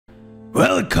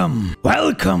Welcome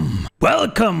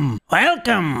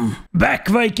back,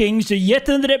 Vikings, to yet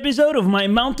another episode of my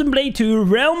Mountain Blade 2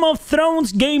 Realm of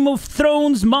Thrones, Game of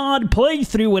Thrones mod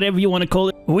playthrough, whatever you want to call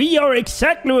it. We are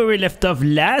exactly where we left off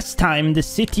last time, the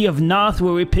city of Noth,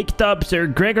 where we picked up Sir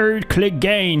Gregor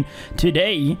Clegane.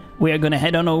 Today, we are going to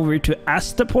head on over to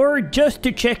Astapor just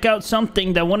to check out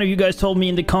something that one of you guys told me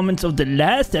in the comments of the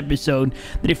last episode,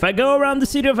 that if I go around the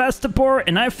city of Astapor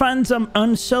and I find some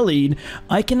Unsullied,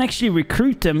 I can actually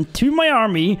recruit them to my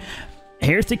army.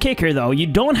 Here's the kicker though, you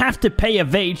don't have to pay a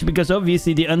wage because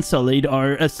obviously the Unsullied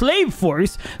are a slave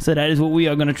force, so that is what we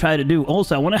are going to try to do.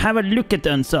 Also, I want to have a look at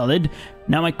the Unsullied.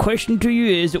 Now my question to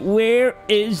you is, where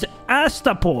is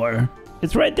Astapor?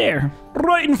 It's right there,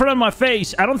 right in front of my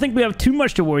face. I don't think we have too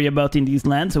much to worry about in these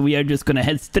lands, so we are just going to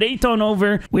head straight on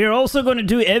over. We are also going to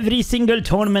do every single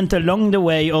tournament along the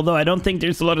way, although I don't think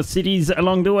there's a lot of cities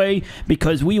along the way,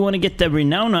 because we want to get the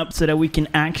renown up so that we can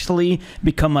actually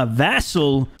become a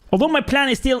vassal. Although my plan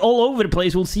is still all over the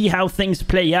place, we'll see how things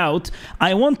play out.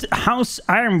 I want House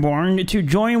Ironborn to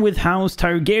join with House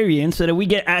Targaryen so that we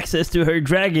get access to her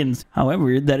dragons.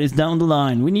 However, that is down the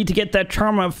line. We need to get that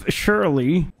charm of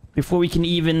Shirley before we can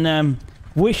even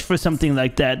wish for something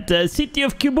like that. City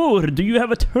of Kibur, do you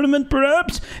have a tournament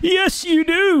perhaps? Yes, you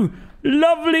do!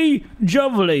 Lovely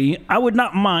jubbly. I would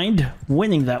not mind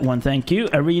winning that one, thank you.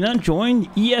 Arena, join?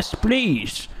 Yes,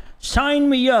 please. Sign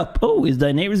me up. Oh, is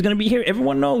Daenerys going to be here?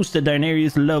 Everyone knows that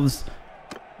Daenerys loves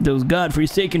those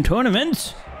godforsaken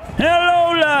tournaments.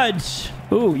 Hello, lads.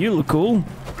 Oh, you look cool.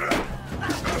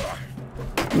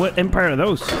 What empire are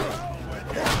those?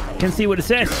 Can't see what it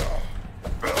says.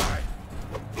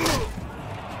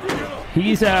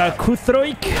 He's a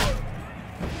Kuthroik.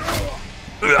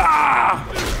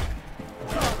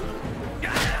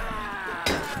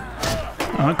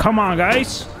 Oh, come on,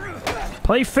 guys.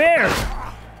 Play fair.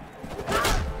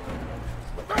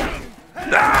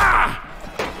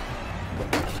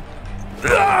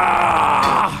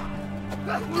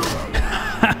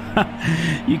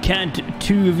 You can't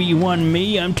 2v1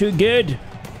 me. I'm too good.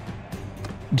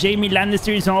 Jaime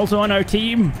Lannister is also on our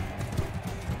team.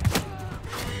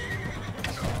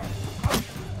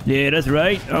 Yeah, that's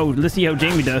right. Oh, let's see how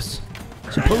Jaime does.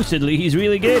 Supposedly, he's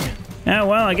really good. Oh,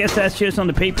 well, I guess that's just on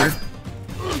the paper.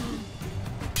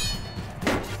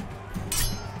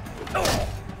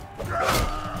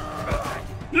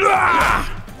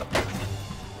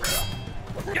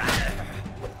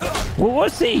 What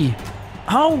was he?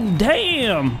 Oh,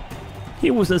 damn!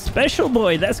 He was a special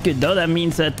boy. That's good, though. That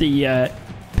means that the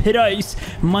price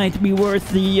might be worth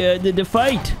the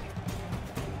fight.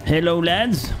 Hello,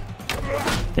 lads.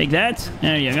 Take that.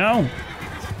 There you go.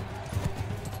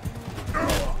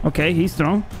 Okay, he's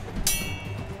strong.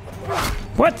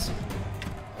 What?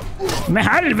 Med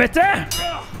helvete!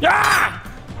 Ah!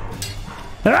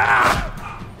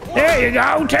 Ah! There you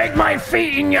go. Take my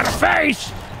feet in your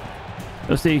face.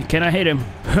 Let's see. Can I hit him?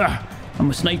 I'm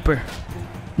a sniper.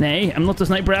 Nay, I'm not a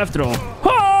sniper after all. Oh,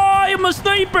 I'm a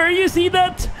sniper. You see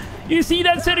that? You see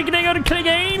that, Sir Gregor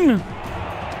Clegane?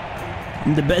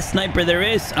 I'm the best sniper there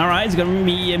is. Alright, it's gonna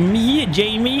be me,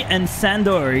 Jaime, and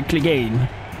Sandor Clegane.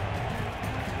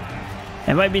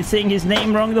 Have I been saying his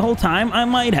name wrong the whole time? I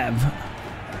might have.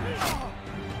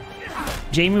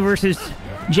 Jaime versus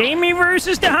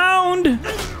the Hound!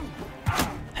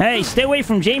 Hey, stay away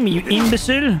from Jaime, you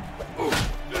imbecile!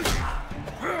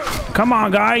 Come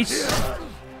on, guys!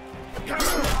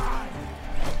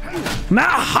 Ma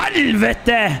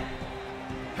helvete!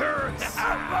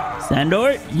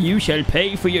 Sandor, you shall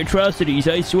pay for your atrocities,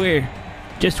 I swear.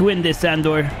 Just win this,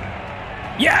 Sandor.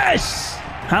 Yes!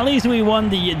 At least we won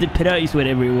the prize,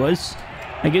 whatever it was.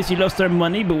 I guess you lost our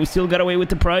money, but we still got away with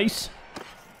the prize.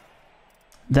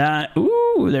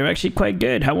 Ooh, they're actually quite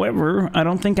good. However, I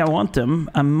don't think I want them.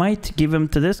 I might give them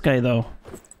to this guy, though.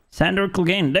 Sandor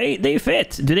Clegane, they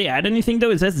fit. Do they add anything,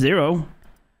 though? It says 0.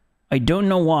 I don't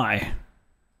know why.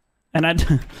 And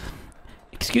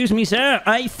excuse me, sir.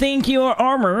 I think your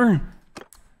armor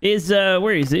is,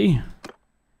 where is he?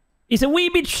 He's a wee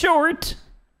bit short.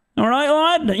 Alright,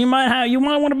 lad? You might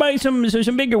want to buy some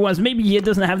bigger ones. Maybe he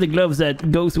doesn't have the gloves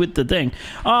that goes with the thing.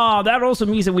 Oh, that also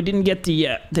means that we didn't get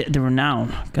the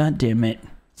renown. God damn it.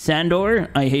 Sandor,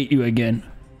 I hate you again.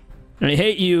 I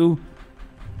hate you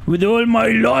with all my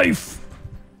life.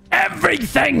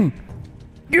 Everything!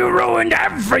 You ruined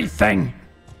everything!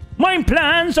 My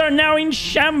plans are now in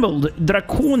shambles,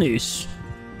 Draconis.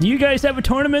 Do you guys have a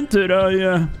tournament that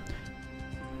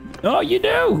Oh, you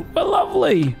do? Well,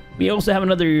 lovely. We also have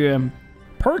another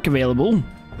perk available.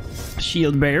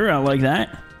 Shield Bearer, I like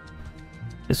that.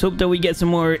 Let's hope that we get some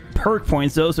more perk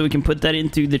points, though, so we can put that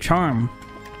into the charm.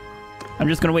 I'm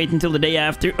just gonna wait until the day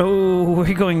after. Oh,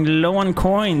 we're going low on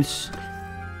coins.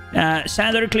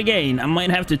 Sandor Clegane, I might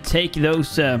have to take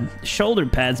those shoulder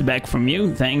pads back from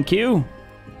you. Thank you.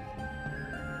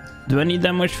 Do I need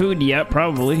that much food? Yeah,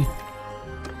 probably.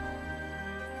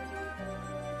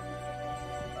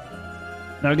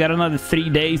 I got another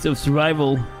 3 days of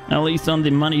survival, at least on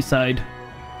the money side.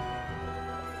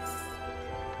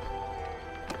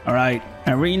 Alright,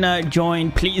 arena join.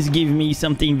 Please give me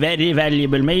something very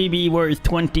valuable, maybe worth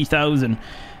 20,000.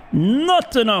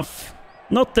 Not enough.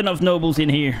 Not enough nobles in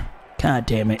here. God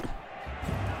damn it.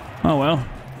 Oh well.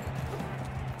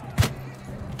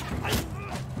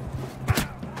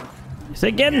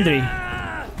 Say Gendry.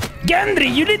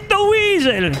 Gendry, you little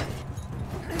weasel!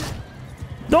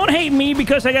 Don't hate me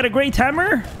because I got a great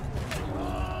hammer.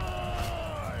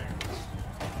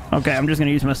 Okay, I'm just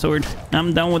gonna use my sword.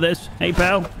 I'm done with this. Hey,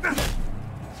 pal.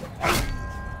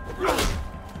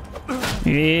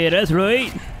 Yeah, that's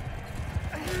right.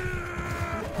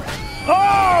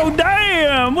 Oh,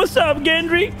 damn! What's up,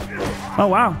 Gendry? Oh,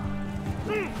 wow.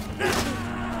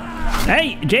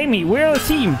 Hey, Jamie, we're a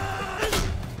team.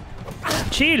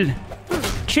 Chill.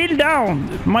 Chill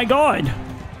down. My God.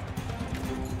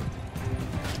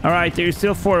 Alright, there's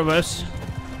still 4 of us.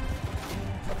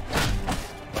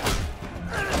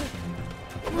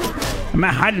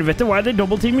 Men helvete, why are they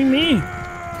double teaming me?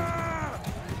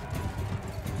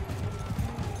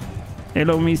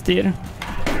 Hello, mister.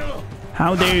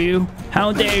 How dare you?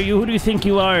 How dare you? Who do you think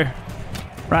you are?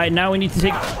 Right, now we need to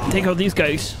take out these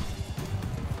guys.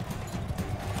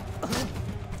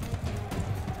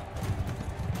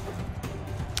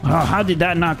 Oh, how did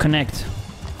that not connect?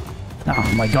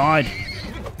 Oh my God.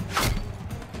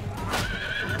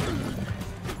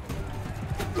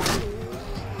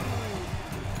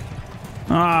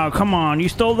 Oh, come on. You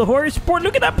stole the horse?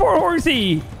 Look at that poor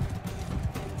horsey.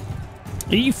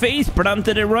 He face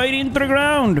planted it right into the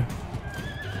ground.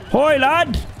 Hoy,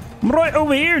 lad. I'm right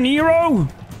over here, Nero.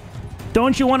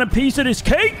 Don't you want a piece of this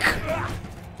cake?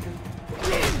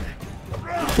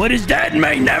 What is dead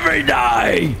may never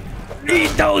die.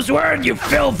 Eat those words, you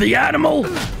filthy animal.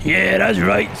 Yeah, that's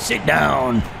right. Sit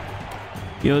down.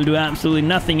 You'll do absolutely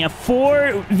nothing. A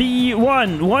 4v1.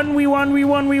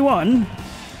 1v1v1v1.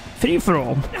 Free for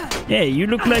all. Yeah, you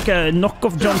look like a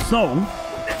knockoff Jon Snow.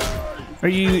 Are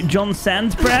you Jon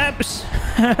Sand, perhaps?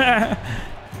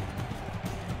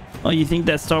 Oh, you think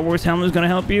that Star Wars helmet is gonna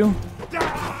help you?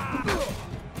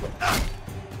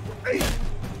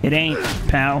 It ain't,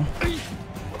 pal.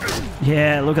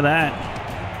 Yeah, look at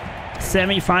that.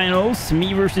 Semi-finals,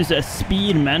 me versus a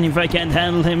speedman. If I can't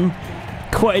handle him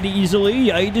quite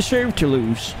easily, I deserve to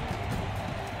lose.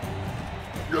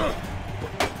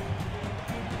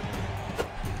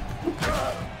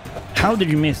 How did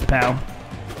you miss, pal?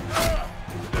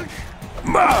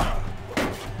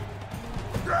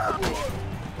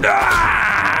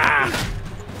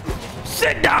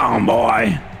 Sit down,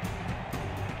 boy.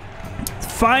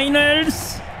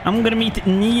 Finals. I'm gonna meet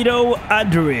Nito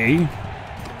Adri.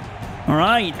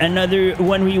 Alright, another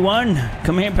 1v1.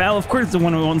 Come here, pal. Of course the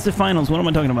 1v1. It's the finals. What am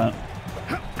I talking about?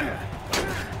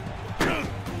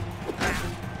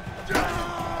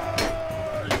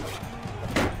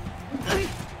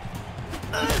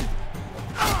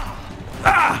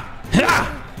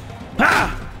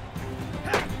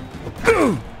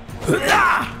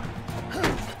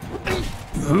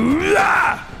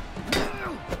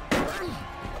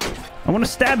 I want to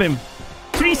stab him.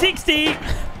 360.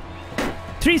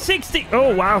 360.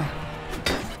 Oh, wow.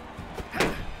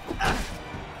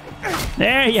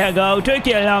 There you go. Took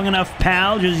you long enough,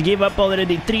 pal. Just give up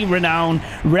already. 3 renown.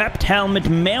 Wrapped helmet,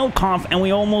 mail conf, and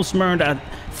we almost earned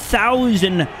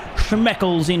 1,000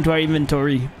 schmeckles into our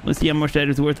inventory. Let's see how much that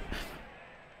is worth.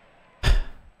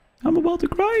 I'm about to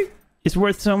cry. It's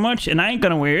worth so much, and I ain't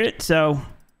gonna wear it, so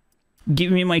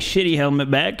give me my shitty helmet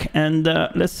back, and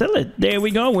let's sell it. There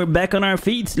we go. We're back on our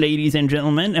feet, ladies and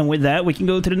gentlemen, and with that, we can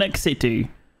go to the next city.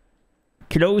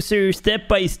 Closer, step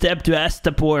by step, to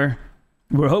Astapor,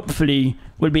 where hopefully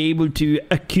we'll be able to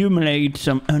accumulate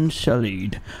some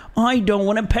Unsullied. I don't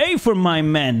want to pay for my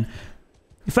men.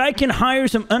 If I can hire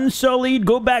some Unsullied,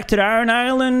 go back to the Iron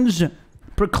Islands,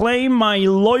 proclaim my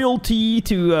loyalty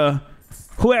to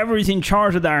whoever is in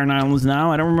charge of the Iron Islands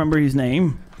now. I don't remember his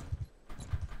name.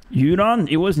 Euron?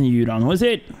 It wasn't Euron, was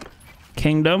it?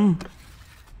 Kingdom?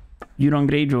 Euron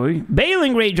Greyjoy?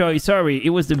 Balin Greyjoy, sorry.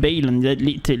 It was the Balin, that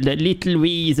little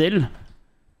weasel.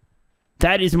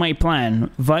 That is my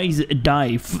plan. Vice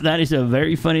Dive. That is a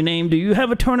very funny name. Do you have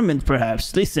a tournament,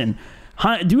 perhaps? Listen,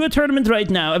 do a tournament right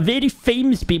now. Very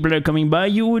famous people are coming by.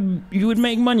 You would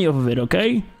make money off of it,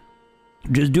 okay?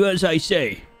 Just do as I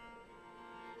say.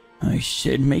 I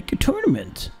said make a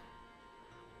tournament.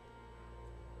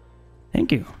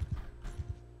 Thank you.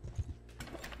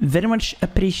 Very much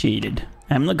appreciated.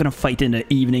 I'm not gonna fight in the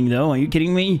evening though, are you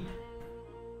kidding me?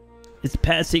 It's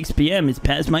past 6 p.m, it's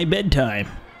past my bedtime.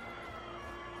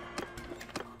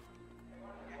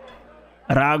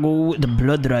 Rago the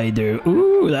Blood Rider.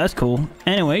 Ooh, that's cool.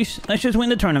 Anyways, let's just win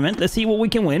the tournament. Let's see what we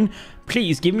can win.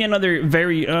 Please, give me another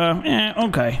very,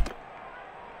 okay.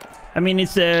 I mean,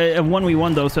 it's a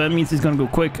 1v1 though, so that means it's gonna go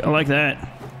quick. I like that.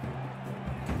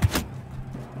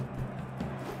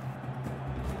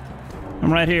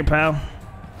 I'm right here, pal.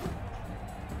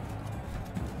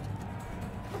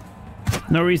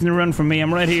 No reason to run from me.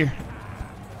 I'm right here.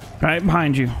 Right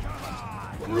behind you.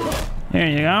 There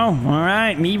you go.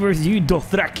 Alright, me versus you,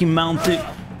 Dothraki mounted.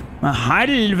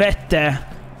 Helvete.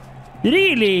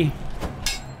 Really?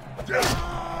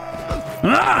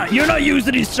 Ah, you're not used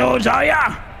to these swords, are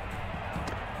ya?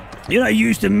 You're not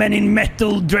used to men in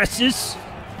metal dresses?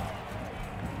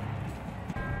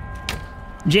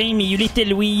 Jamie, you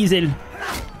little weasel.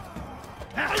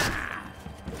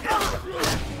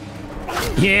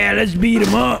 Yeah, let's beat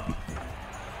him up.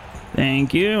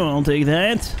 Thank you, I'll take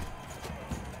that.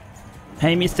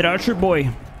 Hey, Mr. Archer boy,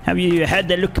 have you had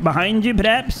a look behind you,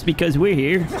 perhaps? Because we're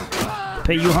here to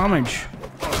pay you homage.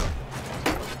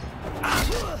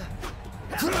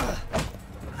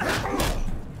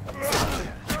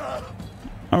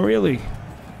 Oh, really?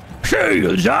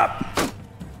 Shields up!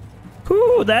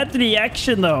 Ooh, that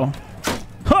reaction, though.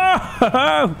 Ho, ho,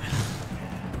 ho.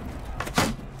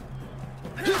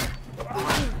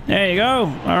 There you go.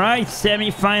 All right,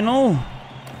 semi-final.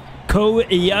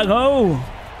 Ko-Yago.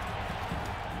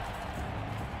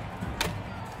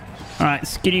 All right,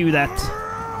 skidoo that.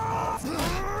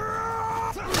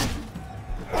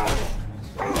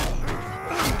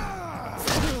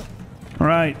 All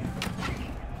right.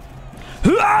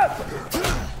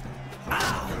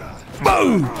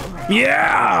 Boom!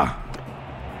 Yeah!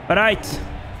 All right,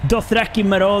 Dothraki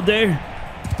Marauder.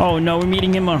 Oh no, we're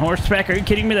meeting him on horseback. Are you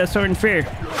kidding me? That's so unfair.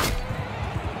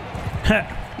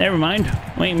 Never mind.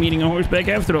 We ain't meeting on horseback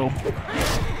after all.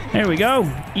 There we go.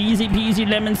 Easy peasy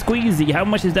lemon squeezy. How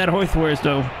much is that horse worth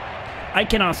though? I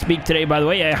cannot speak today, by the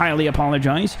way. I highly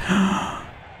apologize.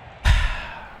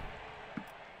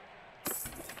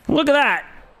 Look at that.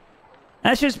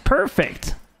 That's just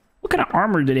perfect. What kind of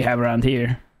armor do they have around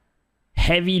here?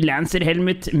 Heavy Lancer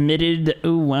helmet, mitted.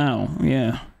 Oh, wow.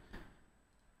 Yeah.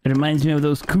 It reminds me of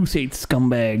those Crusade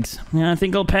scumbags. Yeah, I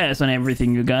think I'll pass on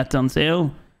everything you got on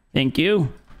sale. Thank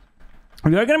you.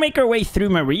 We are going to make our way through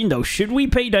Marine, though. Should we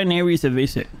pay Daenerys a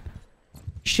visit?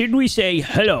 Should we say,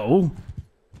 hello?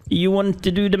 You want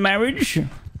to do the marriage?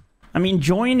 I mean,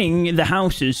 joining the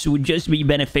houses would just be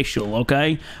beneficial,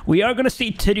 okay? We are going to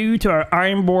stay true to our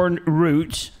Ironborn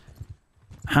roots.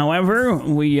 However,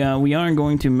 we are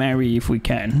going to marry if we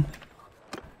can.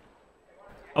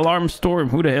 Alarm Storm,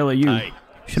 who the hell are you?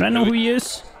 Should I know who he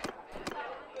is?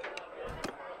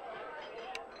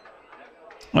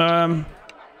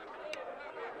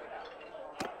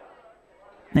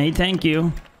 Hey, thank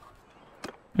you.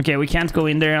 Okay, we can't go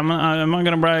in there. I'm not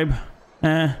gonna bribe.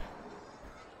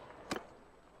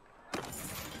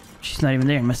 She's not even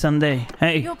there. My Sunday.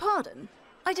 Hey. Your pardon?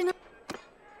 I didn't.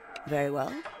 Very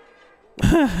well.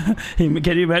 Can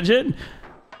you imagine?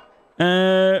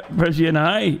 Percy and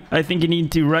I think you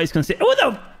need to rise consider. Who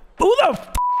the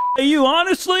f are you?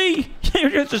 Honestly, you're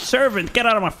just a servant. Get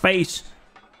out of my face.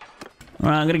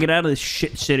 Alright, I'm gonna get out of this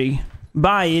shit city.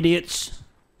 Bye, idiots.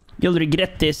 You'll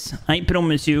regret this. I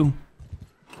promise you.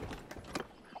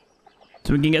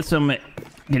 So we can get some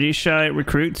Grisha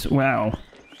recruits. Wow.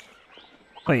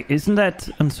 Wait, isn't that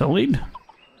Unsullied?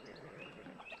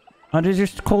 Are they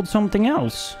just called something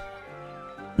else?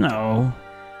 No.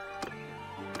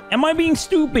 Am I being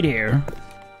stupid here?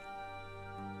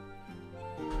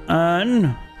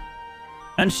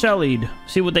 Unsullied.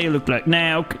 See what they look like.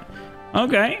 Now,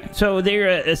 okay. So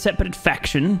they're a separate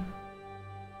faction.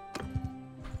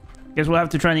 Guess we'll have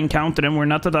to try and encounter them. We're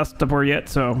not at Astapor yet,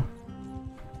 so...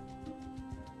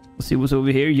 Let's see what's over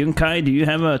here. Yunkai, do you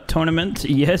have a tournament?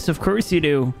 Yes, of course you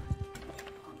do.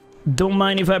 Don't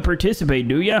mind if I participate,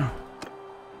 do ya?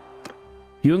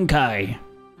 Yunkai.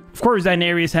 Of course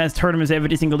Daenerys has tournaments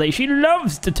every single day. She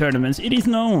loves the tournaments. It is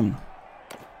known.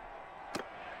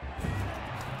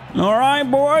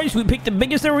 Alright, boys. We picked the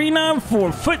biggest arena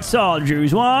for foot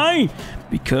soldiers. Why?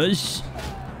 Because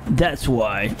that's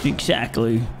why.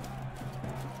 Exactly.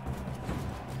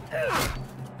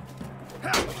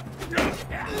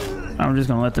 I'm just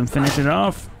gonna let them finish it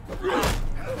off.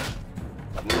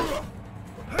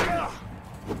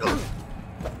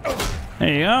 There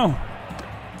you go.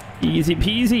 Easy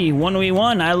peasy.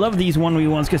 1v1. I love these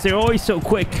 1v1s because they're always so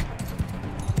quick.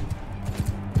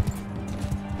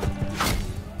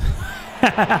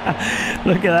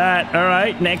 Look at that. All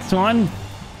right, next one.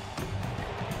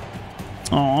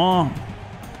 Aww.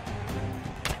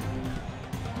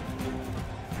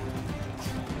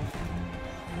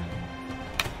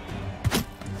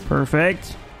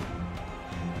 Perfect.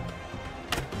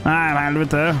 Nej,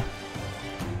 helvete.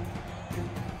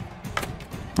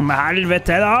 Men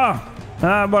helvete da.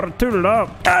 Jag bara tulla.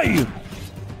 Aj!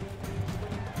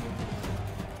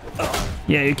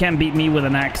 Yeah, you can't beat me with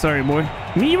an axe. Sorry, boy.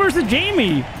 Me versus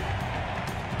Jamie.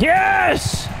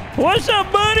 Yes! What's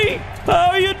up, buddy?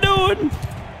 How you doing?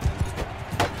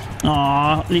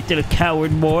 Aw, little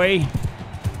coward boy.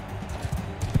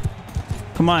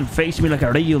 Come on, face me like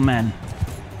a real man.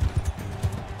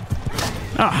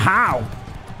 Oh, how?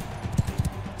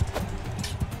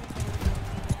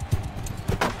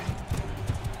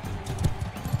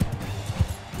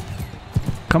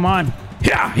 Come on.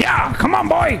 Yeah, yeah, come on,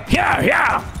 boy. Yeah,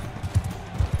 yeah.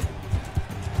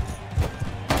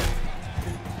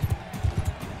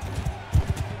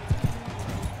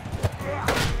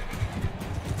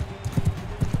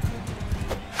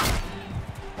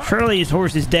 Surely his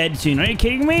horse is dead soon. Are you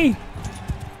kidding me?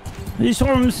 This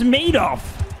horse is made of.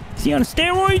 Is he on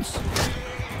steroids?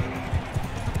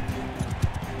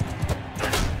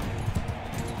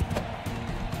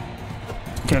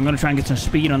 Okay, I'm gonna try and get some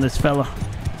speed on this fella.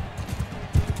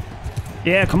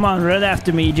 Yeah, come on, run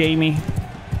after me, Jamie.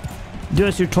 Do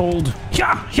as you're told.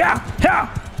 Yeah, yeah, yeah.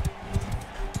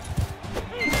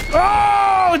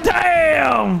 Oh,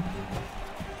 damn!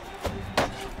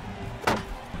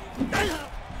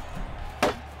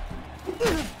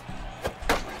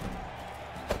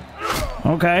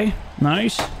 Okay,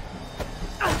 nice.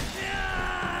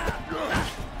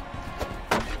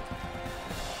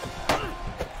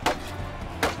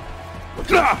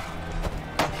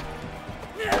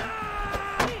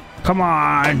 Come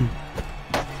on.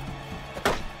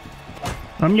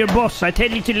 I'm your boss. I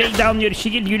tell you to lay down your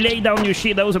shield. You lay down your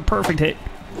shield. That was a perfect hit.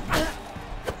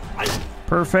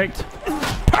 Perfect.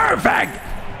 Perfect!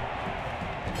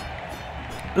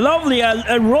 Lovely.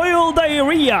 A royal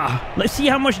diarrhea. Let's see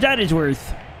how much that is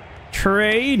worth.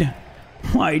 Trade.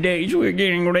 My days, we're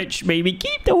getting rich, baby.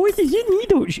 Keep the horses in me.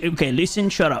 Okay, listen,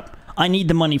 shut up. I need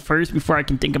the money first before I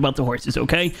can think about the horses,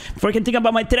 okay? Before I can think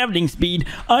about my traveling speed,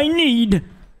 I need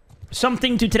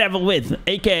something to travel with,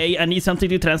 aka I need something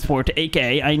to transport,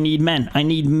 aka I need men. I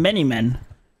need many men.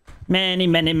 Many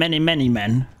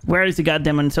men. Where is the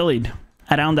goddamn Unsullied?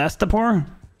 Around Astapor?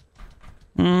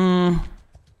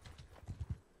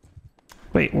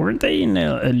 Wait, weren't they in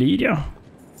Elyria?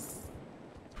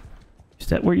 Is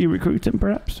that where you recruit them,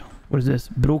 perhaps? What is this?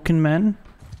 Broken men?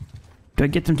 Do I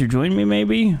get them to join me,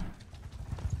 maybe?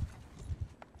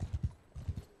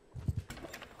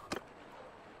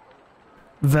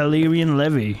 Valerian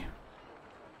Levy.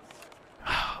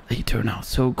 They turn out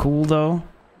so cool, though.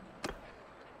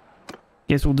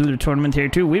 Guess we'll do the tournament here,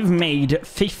 too. We've made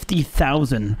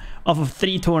 50,000 off of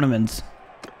 3 tournaments.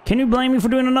 Can you blame me for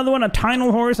doing another one? A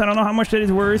Tynal horse? I don't know how much that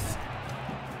is worth.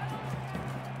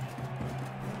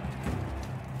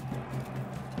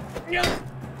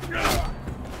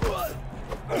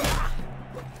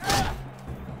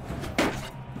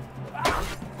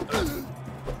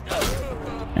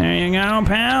 There you go,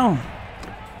 pal.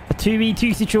 A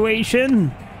 2v2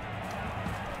 situation.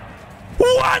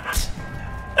 What?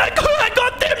 I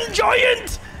got them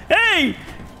giant! Hey!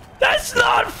 That's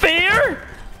not fair!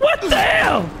 What the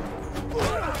hell?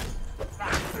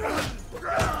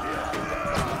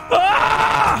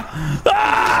 Ah!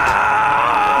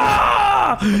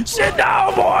 Ah! Sit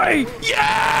down, boy!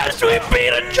 Yes! We beat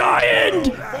a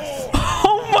giant!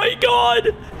 Oh my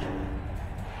god!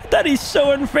 That is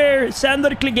so unfair.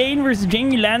 Sandor Clegane versus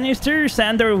Jaime Lannister.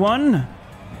 Sandor won.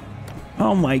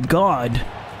 Oh my god.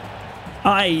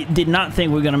 I did not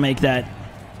think we were gonna make that.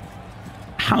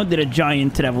 How did a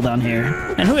giant travel down here?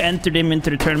 And who entered him into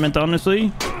the tournament,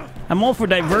 honestly? I'm all for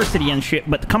diversity and shit,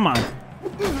 but come on.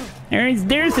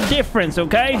 There's a difference,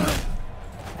 okay?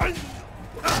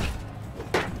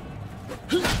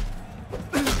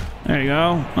 There you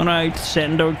go. Alright,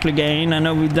 Sandor Clegane. I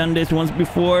know we've done this once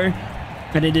before,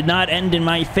 but it did not end in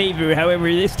my favor.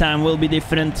 However, this time will be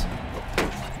different.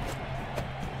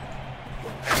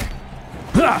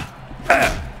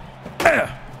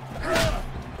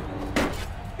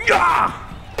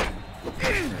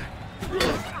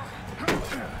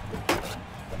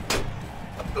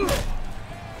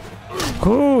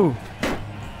 Cool.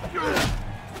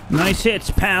 Nice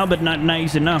hits, pal, but not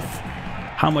nice enough.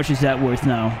 How much is that worth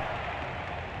now?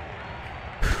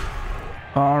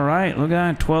 All right. right, look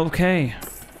at that, 12k.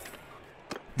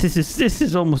 This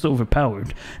is almost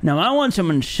overpowered. Now I want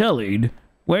some Unsullied.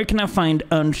 Where can I find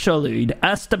Unsullied?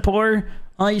 Astapor?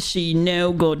 I see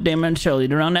no goddamn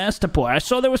Unsullied around Astapor. I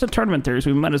saw there was a tournament there,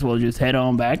 so we might as well just head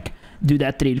on back. Do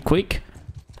that real quick.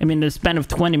 I mean, in the span of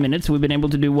 20 minutes, we've been able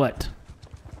to do what?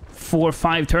 4 or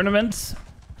 5 tournaments?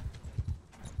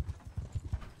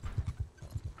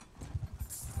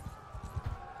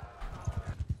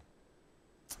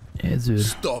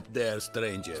 Stop there,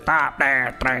 stranger. Stop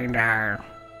there, stranger.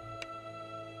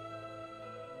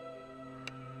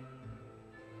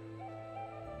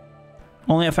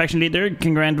 Only a faction leader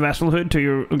can grant vassalhood to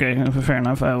your... Okay, fair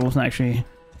enough. I wasn't actually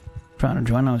trying to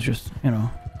join. I was just, you know...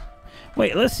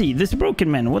 Wait, let's see. This broken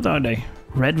men, what are they?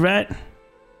 Red Rat?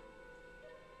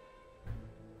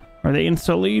 Are they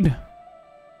Unsullied?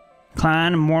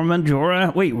 Clan, Mormon,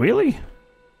 Jorah? Wait, really?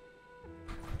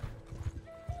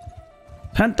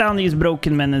 Hunt down these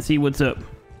broken men and see what's up.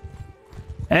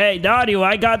 Hey, Dario,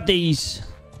 I got these.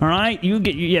 Alright, you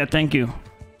get... Yeah, thank you.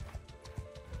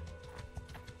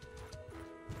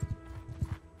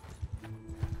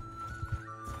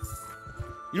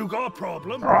 You got a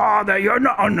problem? Oh, you're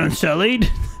not Unsullied.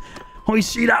 I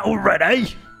see that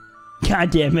already.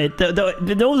 God damn it.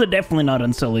 Those are definitely not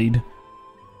Unsullied.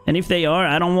 And if they are,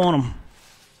 I don't want them.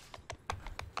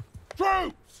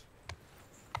 Troops!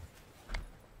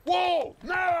 Wall,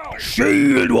 now!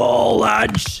 Shield wall,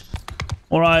 lads!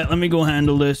 Alright, let me go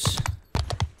handle this.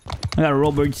 I got a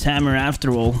Robert's hammer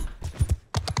after all.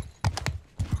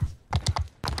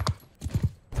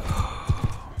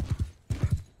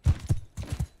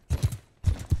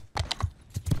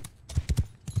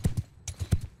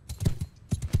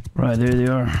 Right, there they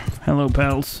are. Hello,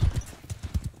 pals.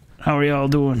 How are y'all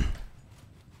doing?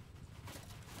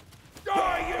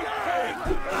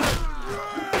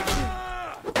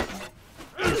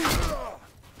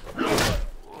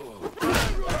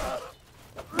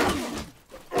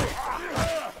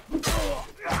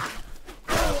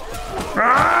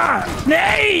 Ah!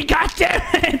 Nay! God damn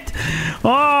it!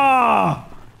 Oh!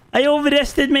 I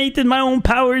overestimated my own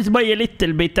powers by a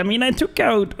little bit. I mean, I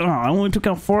only took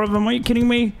out 4 of them. Are you kidding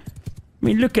me? I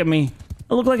mean, look at me.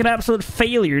 I look like an absolute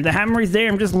failure. The hammer is there.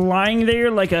 I'm just lying there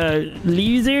like a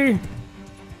loser.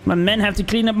 My men have to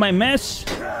clean up my mess.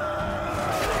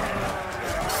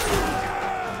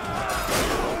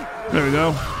 There we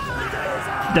go.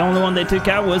 The only one they took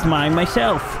out was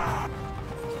myself.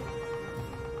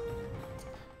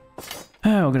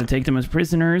 Oh, we're gonna take them as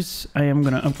prisoners. I am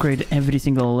gonna upgrade every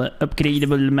single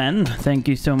upgradable man. Thank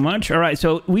you so much. Alright,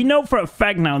 so we know for a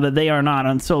fact now that they are not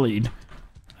Unsullied.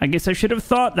 I guess I should have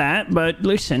thought that, but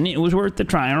listen, it was worth the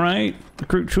try, alright?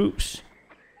 Recruit troops.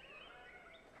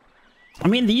 I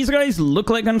mean, these guys look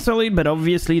like Unsullied, but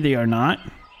obviously they are not.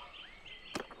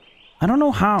 I don't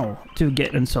know how to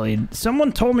get Unsullied.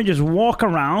 Someone told me just walk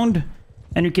around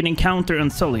and you can encounter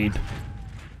Unsullied.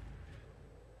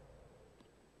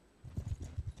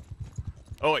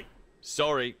 Oi,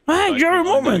 sorry. Hey, you're a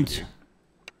moment.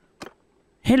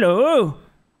 Hello.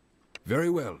 Very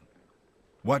well.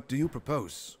 What do you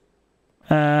propose?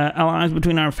 Alliance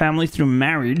between our families through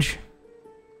marriage.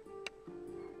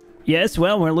 Yes,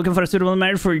 well, we're looking for a suitable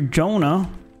marriage for Jonah.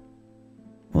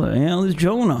 What the hell is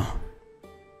Jonah?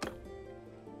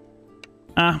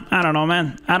 I don't know,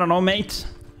 man. I don't know, mate.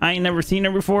 I ain't never seen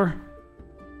her before.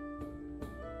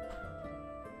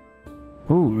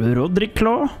 Ooh, Roderick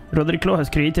Claw? Roderick Claw has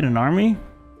created an army?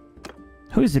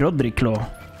 Who is Roderick Claw?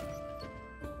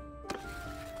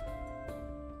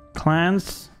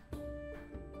 Clans?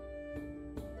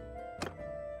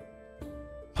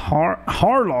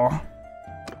 Harlaw?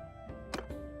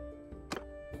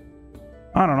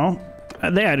 I don't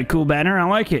know. They had a cool banner. I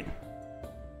like it.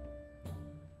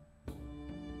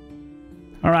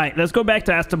 Alright, let's go back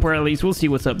to Astapor at least. We'll see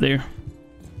what's up there.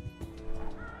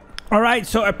 Alright,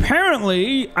 so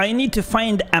apparently I need to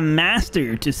find a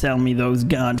master to sell me those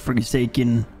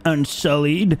godforsaken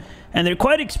Unsullied. And they're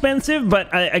quite expensive,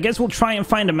 but I guess we'll try and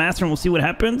find a master and we'll see what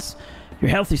happens. Your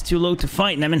health is too low to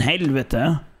fight, and I'm in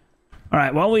helvete.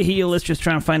 Alright, while we heal, let's just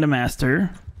try and find a master.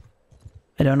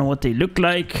 I don't know what they look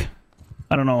like.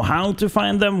 I don't know how to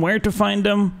find them, where to find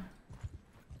them.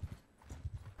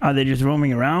 Are they just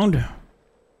roaming around?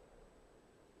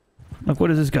 Look,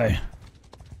 what is this guy?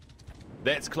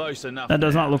 That's close enough. That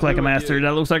does not look like a master.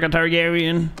 That looks like a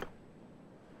Targaryen.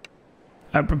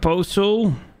 A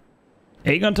proposal?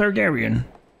 Aegon Targaryen.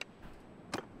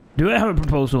 Do I have a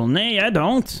proposal? Nay, I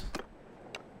don't.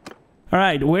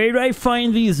 Alright, where do I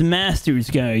find these masters,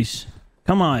 guys?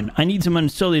 Come on, I need some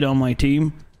Unsullied on my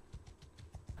team.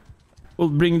 We'll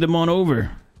bring them on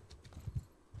over.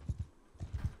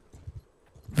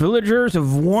 Villagers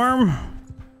of Warm.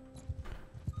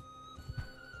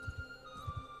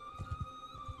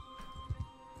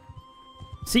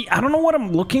 See, I don't know what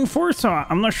I'm looking for, so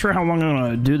I'm not sure how long I'm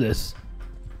gonna do this.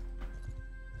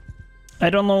 I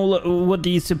don't know what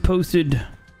these supposed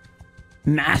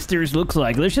masters looks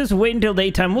like. Let's just wait until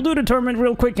daytime. We'll do the tournament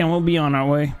real quick and we'll be on our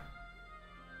way.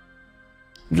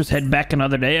 We'll just head back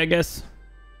another day, I guess.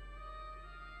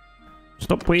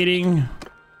 Stop waiting.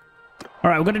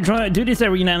 Alright, we're gonna try to do this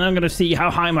arena and I'm gonna see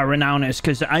how high my renown is,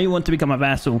 because I want to become a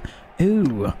vassal.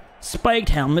 Ooh, spiked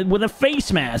helmet with a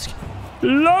face mask.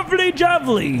 Lovely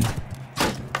jubbly!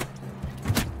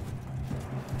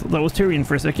 Thought that was Tyrion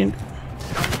for a second.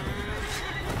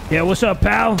 Yeah, what's up,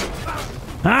 pal?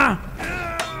 Huh?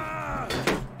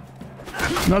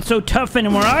 Not so tough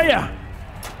anymore, are ya?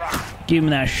 Give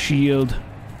him that shield.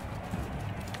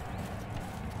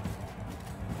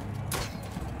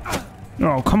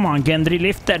 Oh, come on, Gendry.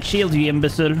 Lift that shield, you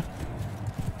imbecile.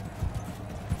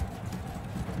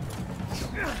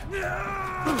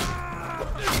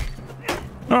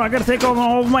 Oh, I gotta take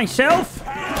all of myself?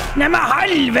 Nej men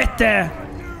helvete!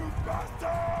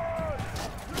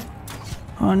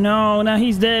 Oh no, now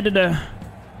he's dead.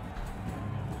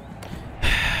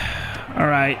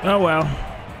 Alright, oh well.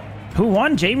 Who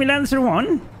won? Jaime Lannister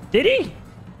won? Did he?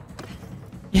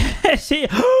 Yes, he...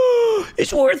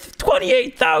 It's worth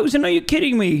 28,000, are you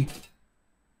kidding me?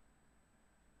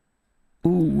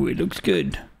 Ooh, it looks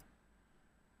good.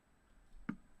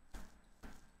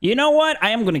 You know what?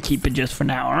 I am gonna keep it just for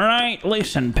now, alright?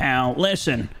 Listen, pal,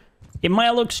 listen. It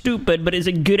might look stupid, but it's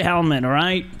a good helmet,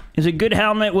 alright? It's a good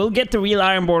helmet. We'll get the real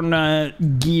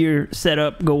Ironborn gear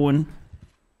setup going.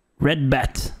 Red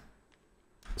bat.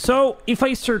 So, if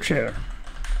I search here...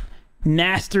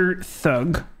 Naster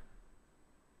Thug.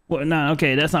 Well, no,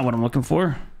 okay, that's not what I'm looking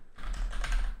for.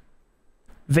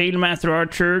 Veil Master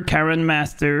Archer, Karen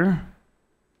Master...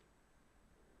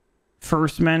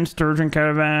 First Men, Sturgeon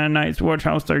Caravan, Night's Watch,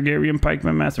 House Targaryen,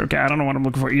 Pikeman Master. Okay, I don't know what I'm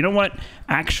looking for. You know what?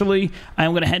 Actually,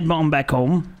 I'm going to head bomb back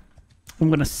home. I'm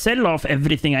going to sell off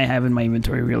everything I have in my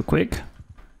inventory real quick.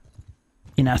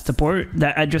 In Astapor.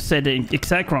 That I just said the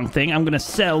exact wrong thing. I'm going to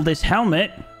sell this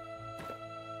helmet.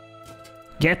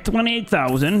 Get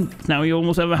 28,000. Now we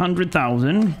almost have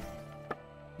 100,000.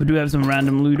 We do have some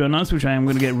random loot on us, which I am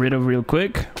going to get rid of real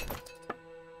quick.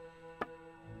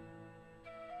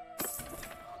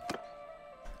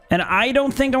 And I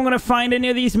don't think I'm going to find any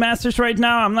of these masters right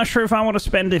now. I'm not sure if I want to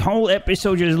spend the whole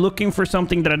episode just looking for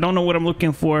something that I don't know what I'm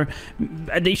looking for.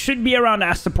 They should be around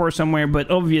Astapor somewhere,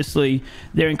 but obviously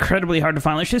they're incredibly hard to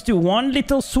find. Let's just do one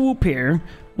little swoop here.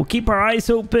 We'll keep our eyes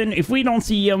open. If we don't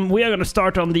see them, we are going to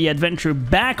start on the adventure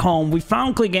back home. We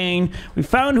found Clegane. We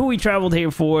found who we traveled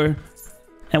here for.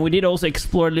 And we did also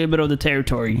explore a little bit of the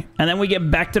territory. And then we get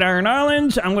back to the Iron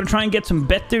Islands. I'm going to try and get some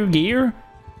better gear.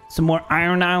 Some more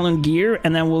Iron Island gear,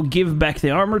 and then we'll give back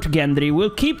the armor to Gendry. We'll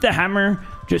keep the hammer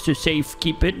just to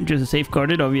keep it, just to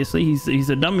safeguard it. Obviously, he's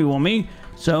a dummy wummy,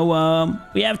 so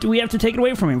we have to take it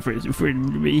away from him for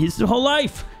his whole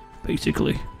life,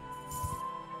 basically.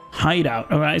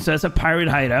 Hideout. All right, so that's a pirate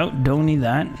hideout. Don't need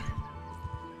that.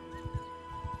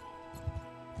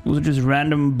 Those are just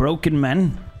random broken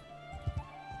men.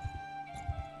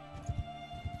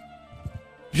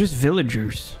 Just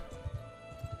villagers.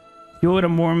 Yoda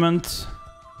Mormont.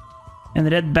 And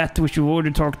the Red Bat, which you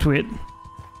already talked to it.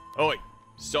 Oi,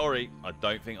 sorry, I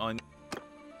don't think I...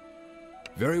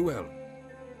 Very well.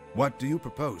 What do you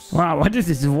propose? Wow, what does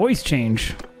his voice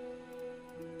change?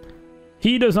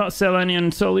 He does not sell any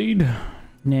unsullied.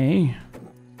 Nay.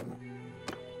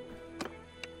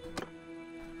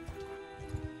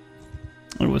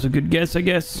 It was a good guess, I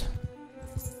guess.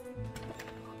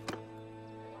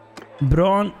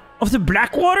 Braun of the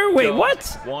Blackwater? Wait, God,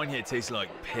 what? Wine here tastes like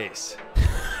piss.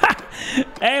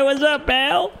 Hey, what's up,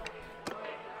 pal?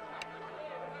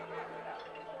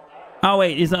 Oh,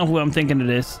 wait, it's not who I'm thinking it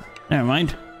is. Never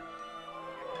mind.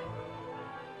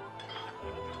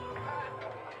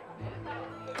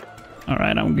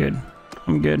 Alright, I'm good.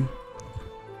 I'm good.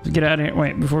 Let's get out of here.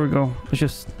 Wait, before we go, let's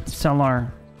just sell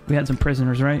our... We had some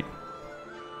prisoners, right?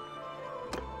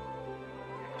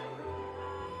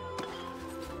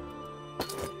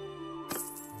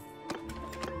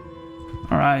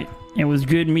 Alright. It was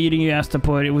good meeting you,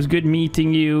 Astapor. It was good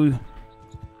meeting you.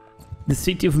 The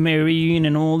city of Marine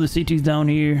and all the cities down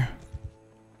here.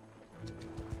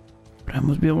 But I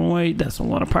must be able to wait. That's a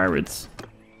lot of pirates.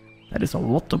 That is a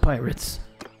lot of pirates.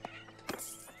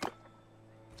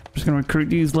 I'm just gonna recruit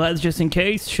these lads just in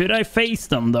case. Should I face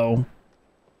them, though?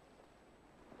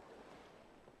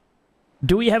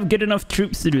 Do we have good enough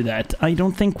troops to do that? I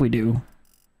don't think we do.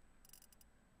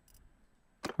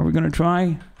 Are we're gonna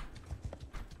try.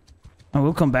 And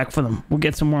we'll come back for them. We'll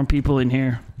get some more people in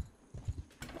here.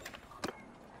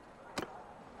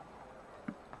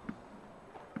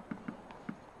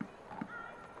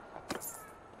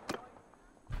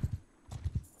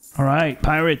 Alright,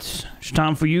 pirates. It's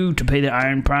time for you to pay the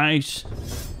iron price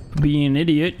for being an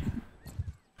idiot.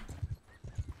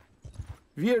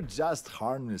 We're just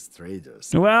harmless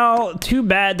traders. Well, too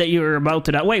bad that you're about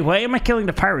to die. Wait, why am I killing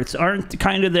the pirates? Aren't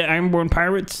kind of the Ironborn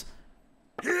pirates?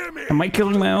 Hear me! Am I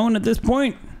killing my own at this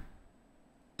point?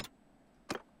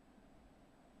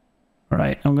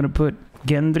 Alright, I'm gonna put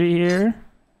Gendry here.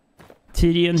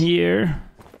 Tyrion here.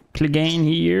 Clegane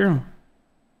here.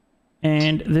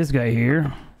 And this guy here.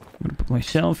 I'm gonna put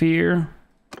myself here.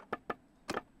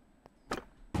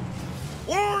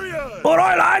 Warriors!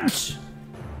 Alright, lads!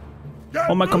 Get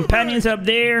All my moving! companions up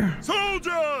there.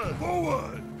 Soldiers!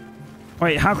 Forward!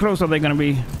 Wait, how close are they gonna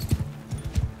be?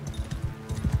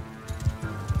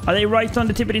 Are they right on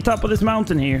the tippity top of this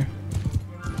mountain here?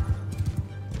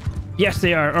 Yes,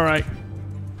 they are. Alright.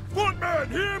 Footmen,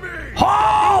 hear me!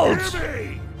 Halt! Hear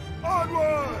me!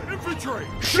 Onward! Infantry!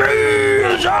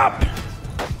 Shields up!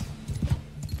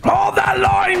 Hold that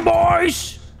line,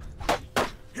 boys!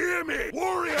 Hear me!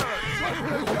 Warriors!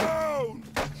 Down!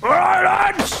 Alright,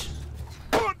 lads!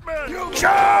 Footmen!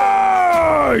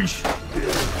 Charge!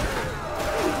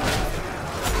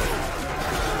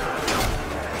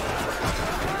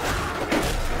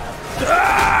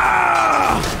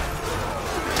 Ah!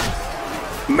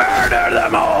 Murder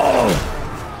them all!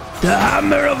 The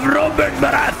hammer of Robert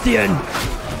Baratheon!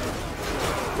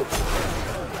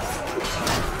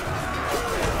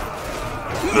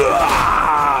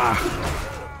 Ah!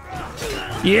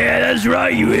 Yeah, that's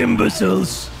right, you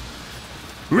imbeciles.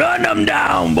 Run them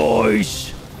down,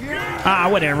 boys. Ah,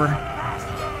 whatever.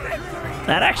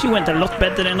 That actually went a lot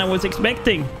better than I was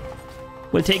expecting.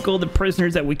 We'll take all the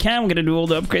prisoners that we can. We're gonna do all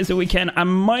the upgrades that we can. I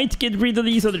might get rid of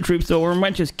these other troops, though, or I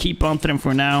might just keep on to them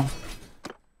for now.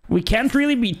 We can't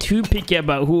really be too picky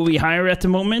about who we hire at the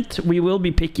moment. We will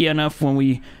be picky enough when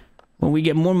we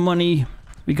get more money,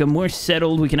 we get more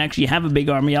settled, we can actually have a big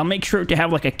army. I'll make sure to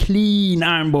have like a clean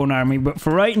Ironborn army, but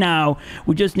for right now,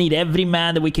 we just need every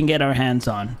man that we can get our hands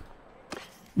on.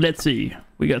 Let's see.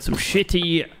 We got some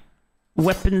shitty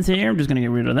weapons here. I'm just gonna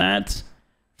get rid of that.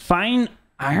 Fine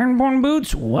Ironborn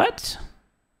boots? What?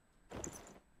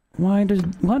 Why do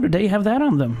they have that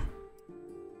on them?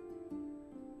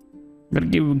 Gotta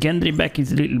give Gendry back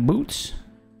his little boots.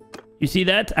 You see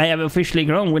that? I have officially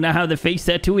grown. We now have the face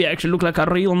tattoo. We actually look like a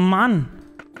real man.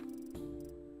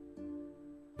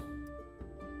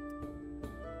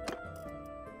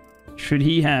 Should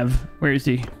he have? Where is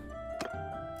he?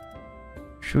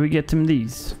 Should we get him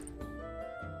these?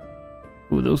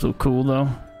 Ooh, those look cool though.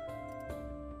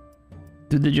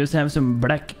 Do they just have some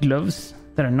black gloves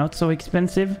that are not so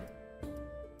expensive?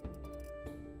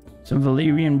 Some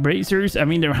Valyrian bracers. I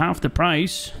mean, they're half the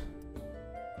price.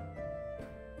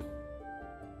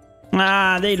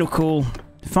 Ah, they look cool.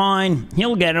 Fine,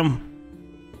 he'll get them.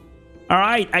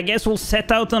 Alright, I guess we'll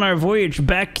set out on our voyage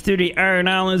back to the Iron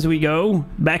Islands we go.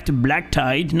 Back to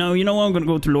Blacktide. No, you know what? I'm gonna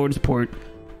go to Lord's Port.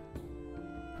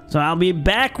 So I'll be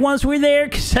back once we're there,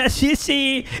 because as you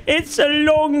see, it's a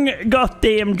long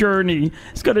goddamn journey.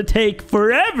 It's gonna take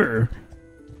forever.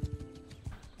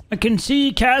 I can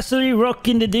see Castle Rock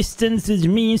in the distance. This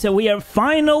means that we are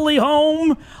finally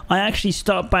home. I actually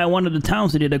stopped by one of the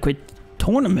towns that did a quick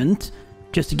tournament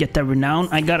just to get that renown.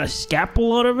 I got a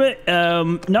scalpel out of it.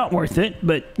 Not worth it,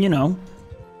 but you know.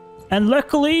 And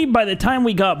luckily, by the time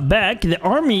we got back, the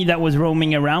army that was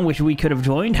roaming around, which we could have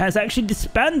joined, has actually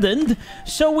disbanded,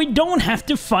 so we don't have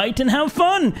to fight and have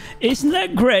fun. Isn't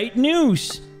that great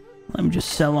news? Let me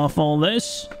just sell off all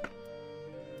this.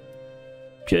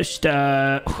 Just,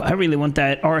 I really want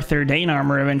that Arthur Dane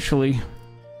armor eventually.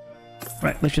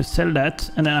 Right, let's just sell that,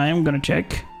 and then I am gonna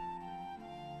check.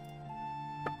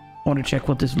 I want to check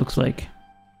what this looks like.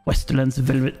 Westerlands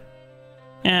Velvet.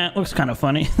 Yeah, it looks kind of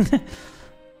funny.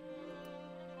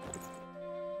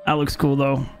 That looks cool,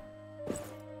 though.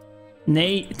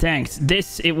 Nay, thanks.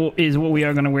 This is what we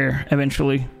are going to wear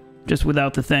eventually. Just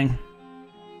without the thing.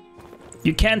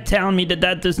 You can't tell me that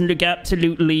that doesn't look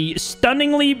absolutely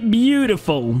stunningly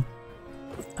beautiful.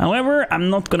 However, I'm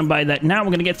not going to buy that now. We're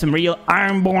going to get some real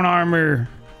Ironborn armor.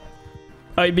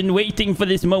 I've been waiting for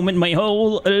this moment my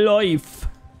whole life.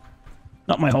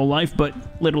 Not my whole life, but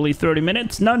literally 30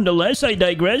 minutes. Nonetheless, I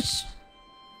digress.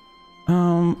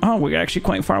 Oh, we're actually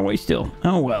quite far away still.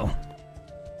 Oh, well.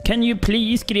 Can you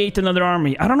please create another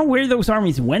army? I don't know where those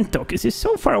armies went, though, because it's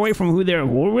so far away from who they're at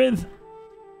war with.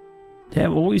 They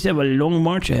always have a long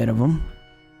march ahead of them.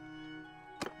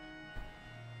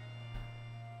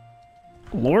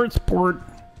 Lord's Port.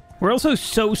 We're also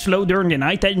so slow during the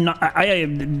night. I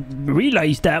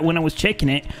realized that when I was checking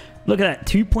it. Look at that,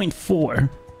 2.4.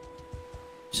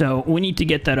 So we need to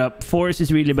get that up. Forest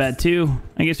is really bad too.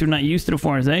 I guess we're not used to the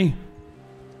forest, eh?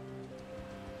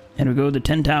 And we go to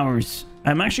 10 towers.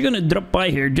 I'm actually going to drop by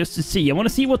here just to see. I want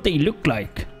to see what they look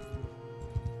like.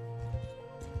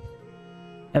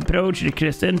 Approach,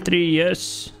 request entry,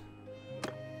 yes.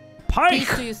 Pike!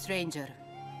 Peace to you, stranger.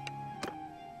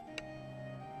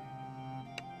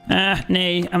 Ah,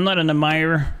 nay, I'm not an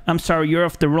admirer. I'm sorry, you're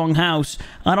off the wrong house.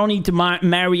 I don't need to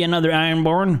marry another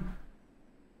Ironborn.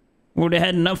 We already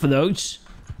had enough of those.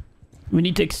 We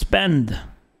need to expand.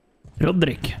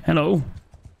 Roderick, hello.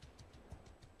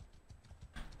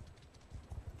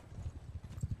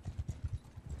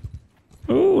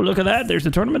 Oh, look at that. There's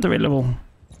a tournament available.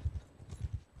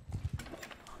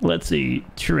 Let's see.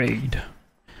 Trade.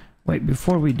 Wait,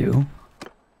 before we do.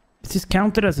 Is this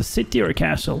counted as a city or a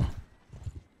castle?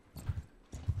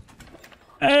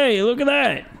 Hey, look at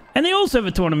that. And they also have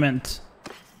a tournament.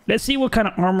 Let's see what kind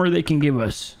of armor they can give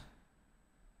us.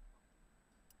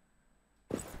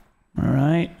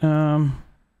 Alright, I'm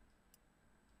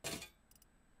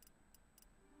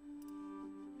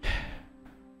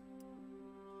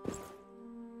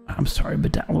sorry,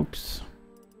 but that looks...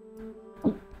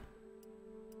 Ooh.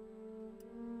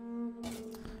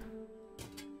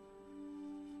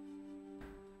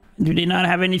 Do they not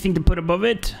have anything to put above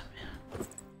it?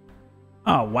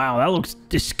 Oh, wow, that looks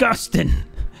disgusting.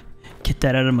 Get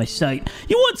that out of my sight.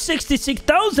 You want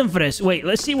 66,000 for this? Wait,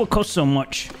 let's see what costs so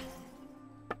much.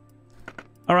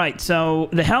 Alright, so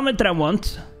the helmet that I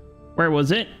want, where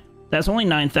was it? That's only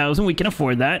 9,000. We can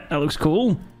afford that. That looks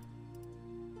cool.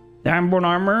 The Ironborn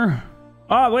armor.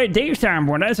 Oh, wait, there's the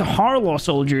Ironborn. That's a Harlaw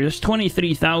soldier. That's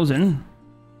 23,000.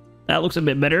 That looks a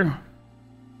bit better.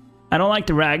 I don't like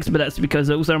the rags, but that's because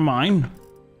those are mine.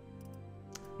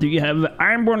 Do you have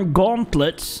Ironborn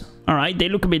gauntlets? Alright, they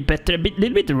look a bit better.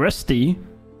 Little bit rusty.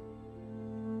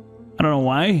 I don't know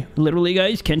why. Literally,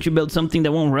 guys, can't you build something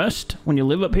that won't rust when you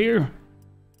live up here?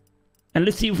 And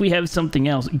let's see if we have something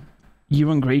else.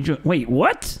 Euron Greyjoy. Wait,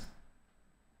 what?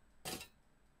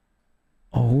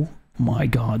 Oh my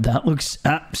god, that looks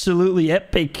absolutely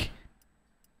epic.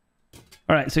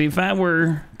 Alright, so if I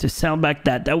were to sell back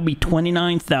that would be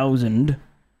 29,000.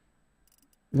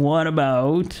 What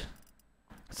about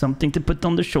something to put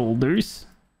on the shoulders?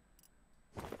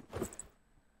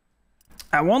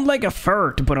 I want like a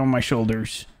fur to put on my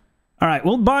shoulders. Alright,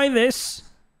 we'll buy this.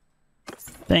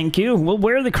 Thank you. We'll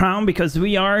wear the crown because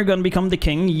we are going to become the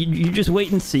king. You just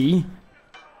wait and see.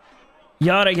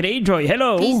 Yara Greyjoy,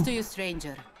 hello. Peace to you,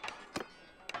 stranger.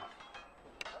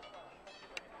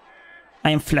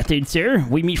 I am flattered, sir.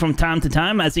 We meet from time to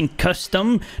time, as in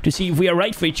custom, to see if we are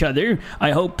right for each other.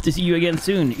 I hope to see you again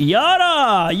soon.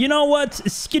 Yara! You know what?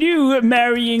 Screw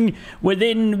marrying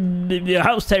within the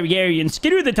House Targaryen.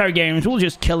 Screw the Targaryens. We'll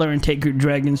just kill her and take her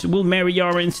dragons. We'll marry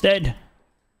Yara instead.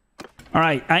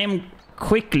 Alright, I am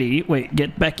quickly... Wait,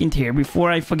 get back into here before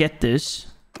I forget this.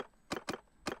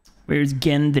 Where's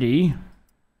Gendry?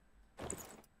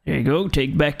 There you go.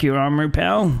 Take back your armor,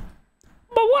 pal.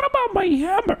 But what about my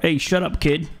hammer? Hey, shut up,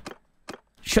 kid.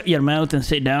 Shut your mouth and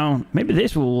sit down. Maybe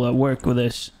this will work with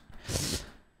this.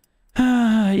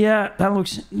 Yeah, that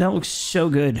looks so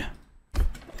good.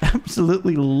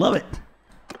 Absolutely love it.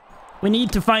 We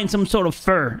need to find some sort of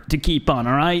fur to keep on,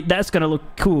 alright? That's gonna look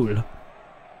cool.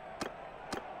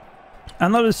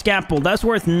 Another scalpel. That's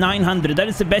worth 900. That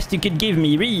is the best you could give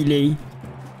me, really.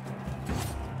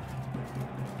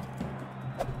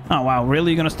 Oh, wow.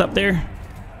 Really? You're gonna stop there?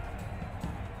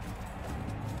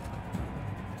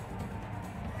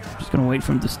 Just gonna wait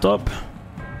for him to stop.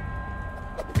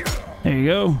 There you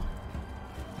go.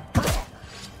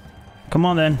 Come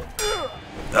on, then.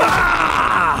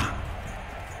 Ah!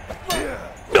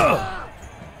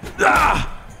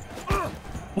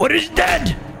 What is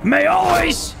dead may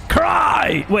always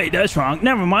cry. Wait, that's wrong.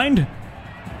 Never mind.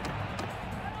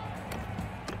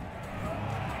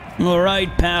 All right,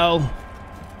 pal.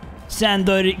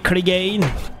 Sandor Clegane.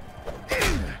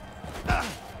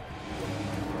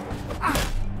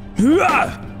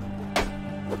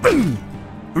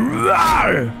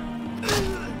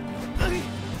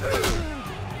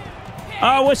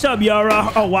 Oh, what's up,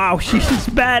 Yara? Oh, wow. She's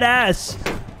badass.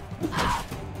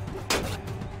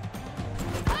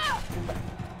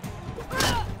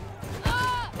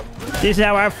 This is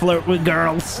how I flirt with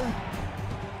girls.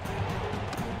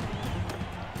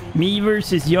 Me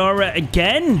versus Yara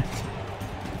again?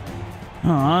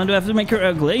 Oh, do I have to make her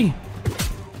ugly?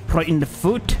 Right in the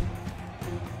foot.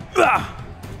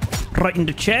 Right in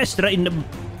the chest. Right in the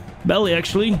belly,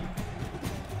 actually.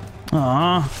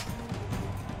 Aw.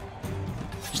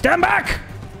 Stand back!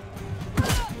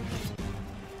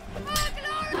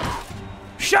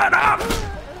 Shut up!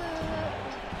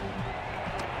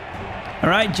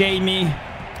 Alright, Jamie.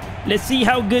 Let's see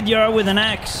how good you are with an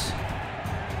axe.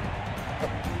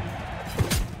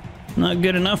 Not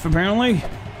good enough, apparently.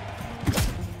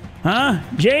 Huh?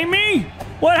 Jamie?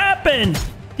 What happened?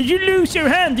 Did you lose your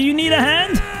hand? Do you need a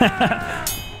hand?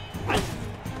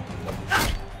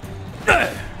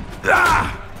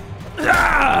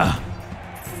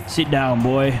 Sit down,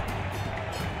 boy.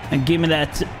 And give me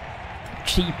that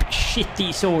cheap,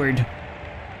 shitty sword.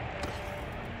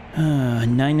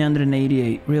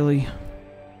 988, really?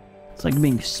 It's like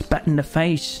being spat in the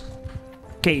face.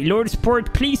 Okay, Lord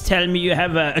Sport, please tell me you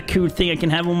have a cool thing I can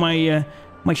have on my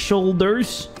my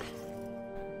shoulders.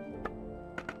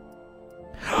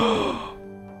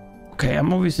 Okay,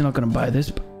 I'm obviously not gonna buy this,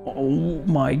 but oh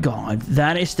my god,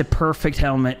 that is the perfect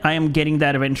helmet. I am getting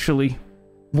that eventually.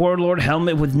 Warlord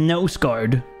helmet with nose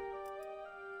guard.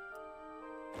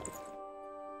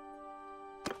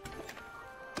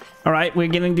 Alright, we're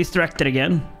getting distracted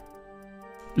again.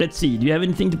 Let's see, do you have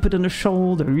anything to put on the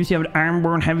shoulders? You have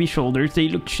armborne heavy shoulders, they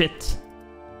look shit.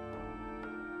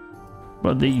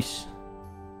 What are these?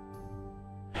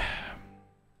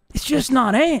 It's just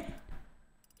not it.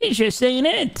 It's just ain't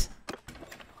it.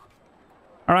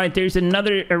 Alright, there's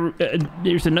another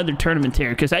tournament here,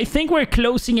 because I think we're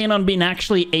closing in on being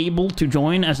actually able to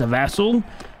join as a vassal.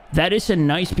 That is a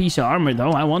nice piece of armor,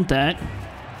 though. I want that.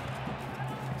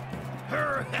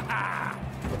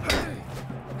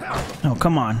 Oh,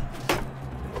 come on.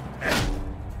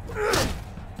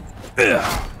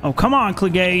 Oh, come on,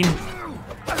 Clegane.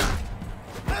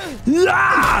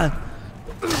 Ah!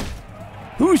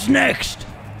 Who's next?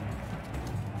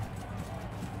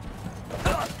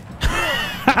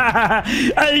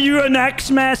 Are you an axe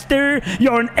master?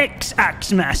 You're an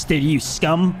ex-axe master, you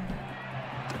scum.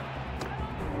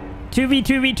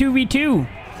 2v2v2v2.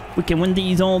 We can win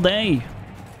these all day.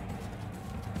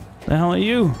 The hell are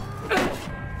you?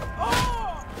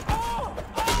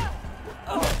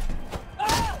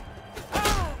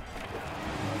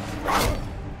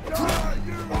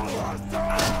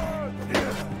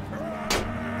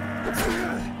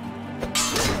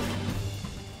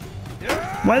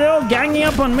 Why are they all ganging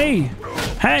up on me?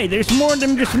 Hey, there's more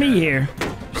than just me here.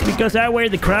 Just because I wear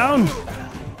the crown?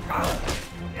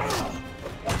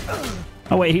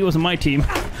 Oh wait, he wasn't my team.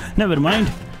 Never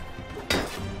mind.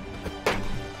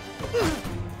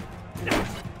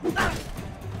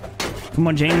 Come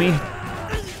on, Jamie.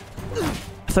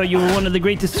 I thought you were one of the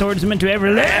greatest swordsmen to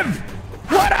ever live.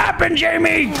 What happened,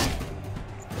 Jamie?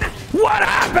 What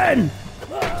happened?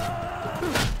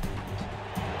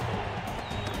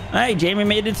 Hey, Jamie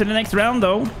made it to the next round,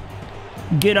 though.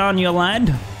 Good on you, lad.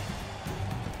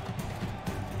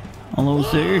 Hello,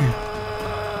 sir.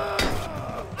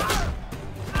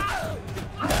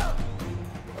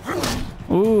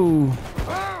 Ooh.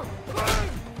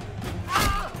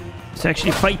 It's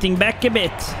actually fighting back a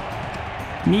bit.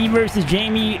 Me versus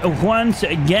Jamie once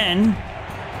again.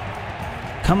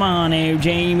 Come on here,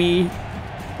 Jamie.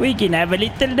 We can have a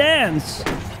little dance.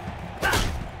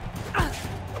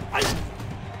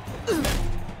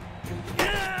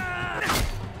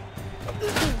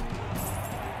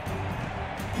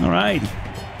 Alright.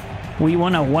 We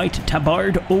want a white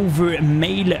tabard over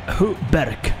Mail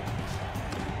Huberg.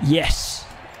 Yes.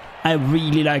 I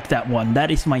really like that one.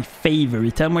 That is my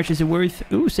favorite. How much is it worth?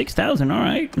 Ooh, 6,000.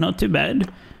 Alright. Not too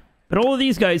bad. But all of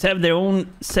these guys have their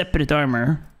own separate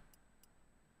armor.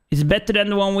 It's better than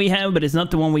the one we have, but it's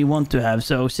not the one we want to have.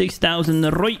 So 6,000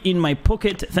 right in my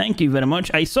pocket. Thank you very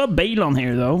much. I saw Balon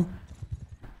here, though.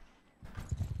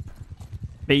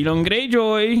 Balon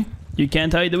Greyjoy. You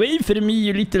can't hide away from me,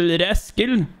 you little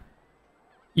rascal.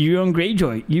 You're on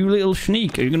Greyjoy, you little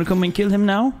sneak. Are you gonna come and kill him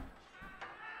now?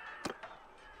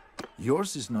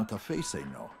 Yours is not a face, I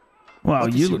know. Wow,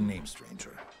 what is your name,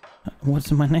 stranger?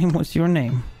 What's my name? What's your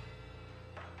name?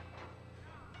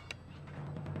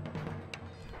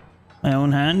 My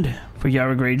own hand for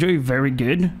Yara Greyjoy. Very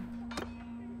good.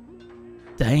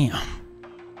 Damn.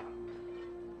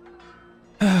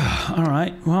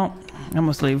 Alright, well, I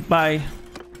must leave. Bye.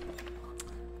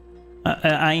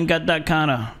 I ain't got that kind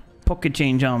of pocket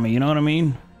change on me, you know what I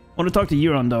mean? I want to talk to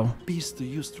Euron, though. Peace to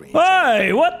you, stranger.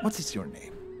 Hey, what? What is your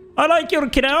name? I like your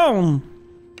crown.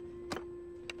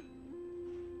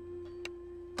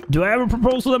 Do I have a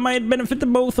proposal that might benefit the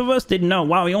both of us? Didn't know.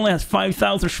 Wow, he only has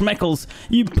 5,000 schmeckles.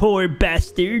 You poor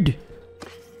bastard.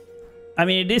 I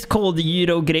mean, it is called the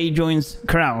Euron Greyjoy's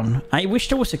crown. I wish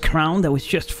there was a crown that was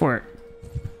just for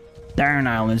Darren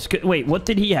Islands. Wait, what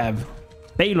did he have?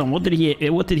 Balon, what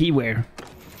did he wear?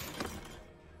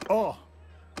 Oh,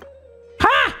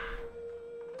 Ha!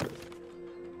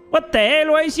 What the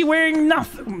hell? Why is he wearing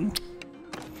nothing?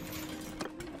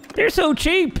 They're so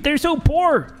cheap. They're so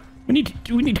poor. We need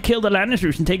to kill the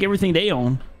Lannisters and take everything they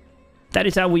own. That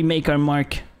is how we make our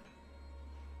mark.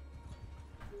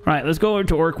 Right, let's go over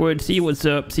to Orkwood, see what's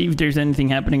up, see if there's anything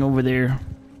happening over there.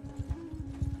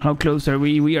 How close are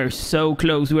we? We are so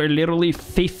close. We are literally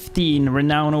 15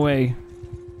 renown away.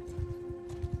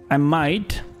 I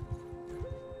might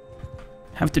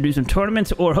have to do some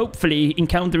tournaments or hopefully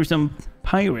encounter some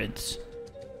pirates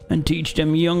and teach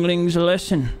them younglings a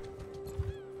lesson.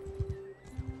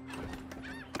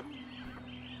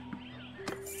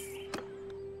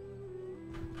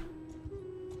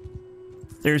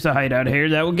 There's a hideout here.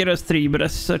 That will get us 3, but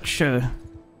that's such a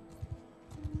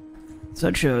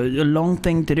long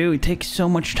thing to do. It takes so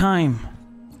much time.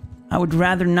 I would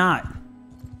rather not.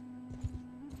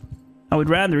 I would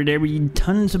rather there be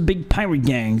tons of big pirate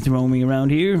gangs roaming around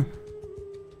here.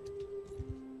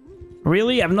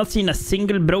 Really? I've not seen a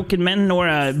single broken man or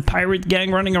a pirate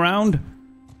gang running around.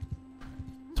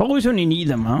 It's always when you need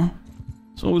them, huh?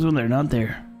 It's always when they're not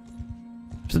there.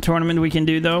 There's a tournament we can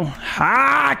do, though.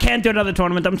 Ah, I can't do another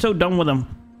tournament. I'm so done with them.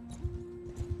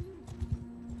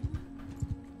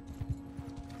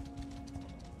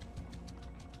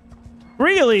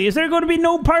 Really? Is there going to be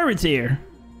no pirates here?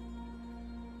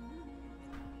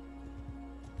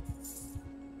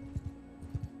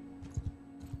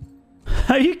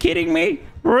 Are you kidding me?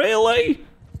 Really?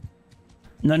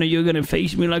 None of you are going to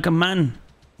face me like a man.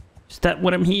 Is that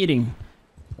what I'm hearing?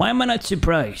 Why am I not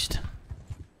surprised?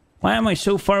 Why am I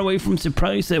so far away from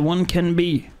surprise that one can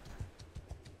be?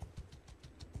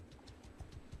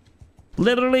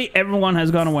 Literally everyone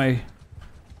has gone away.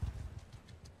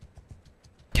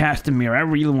 Castamere, I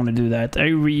really want to do that. I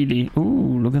really...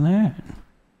 Ooh, look at that.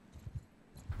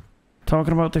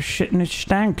 Talking about the shit and it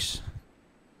stanks.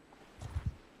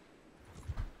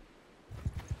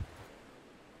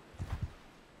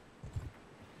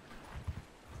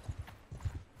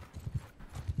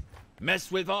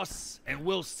 Mess with us and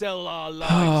we'll sell our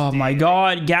lives. Oh my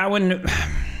god, Gowan.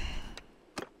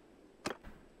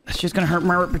 That's just gonna hurt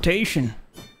my reputation.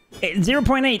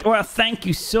 0.8. Well, thank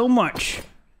you so much.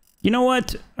 You know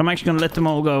what? I'm actually gonna let them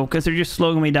all go because they're just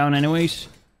slowing me down anyways.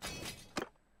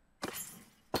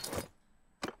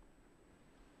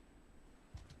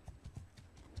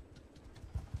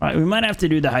 Alright, we might have to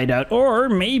do the hideout. Or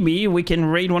maybe we can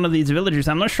raid one of these villagers.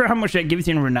 I'm not sure how much that gives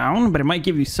you in renown, but it might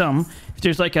give you some. If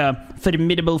there's like a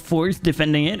formidable force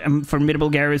defending it, a formidable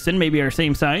garrison, maybe our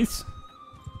same size.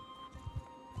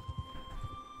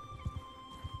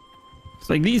 It's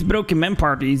like these broken men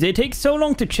parties, they take so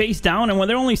long to chase down, and when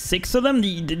there are only 6 of them,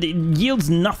 it yields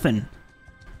nothing.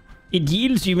 It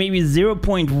yields you maybe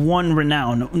 0.1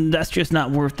 renown. That's just not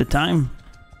worth the time.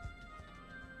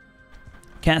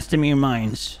 Castamere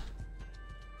Mines.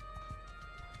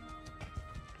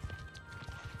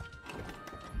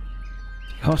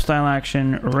 Hostile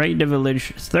action. Raid the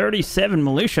village. 37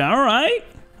 militia. Alright.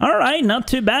 Alright, not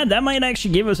too bad. That might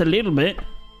actually give us a little bit.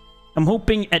 I'm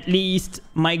hoping at least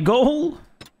my goal...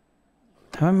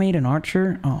 Have I made an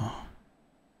archer? Oh.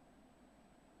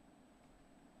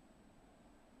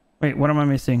 Wait, what am I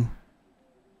missing?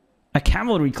 A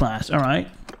cavalry class. Alright.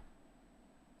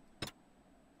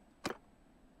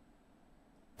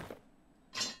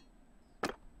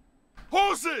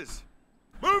 Horses!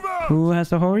 Move out! Who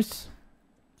has a horse?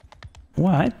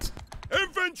 What?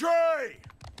 Infantry!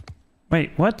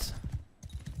 Wait, what?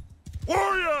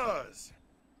 Warriors!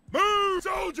 Move!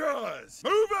 Soldiers!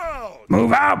 Move out!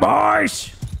 Move out,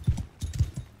 boys!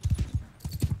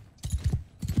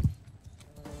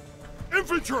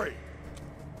 Infantry!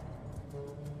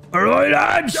 Alright,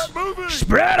 lads! Get moving!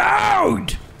 Spread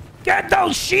out! Get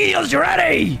those shields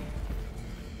ready!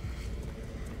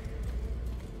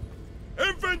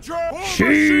 Infantry!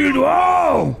 Shield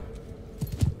wall!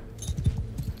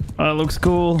 Oh, that looks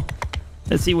cool.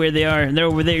 Let's see where they are. They're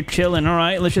over there chilling.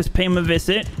 Alright, let's just pay them a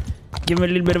visit. Give them a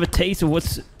little bit of a taste of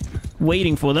what's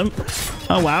waiting for them.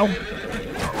 Oh, wow.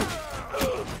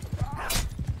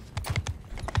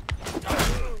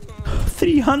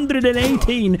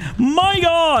 $318. My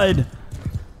god!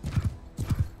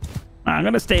 I'm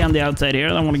gonna stay on the outside here. I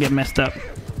don't want to get messed up.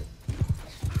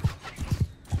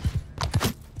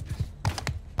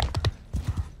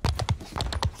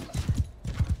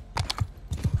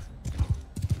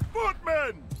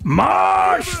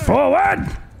 March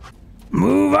forward!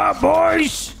 Move up,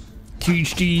 boys!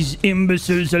 Teach these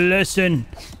imbeciles a lesson.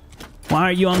 Why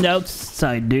are you on the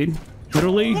outside, dude?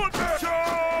 Literally?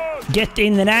 Get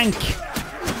in the rank!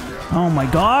 Oh my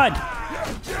god!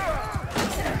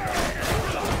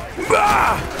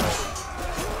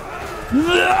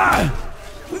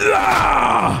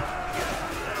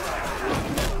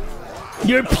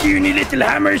 Your puny little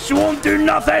hammers won't do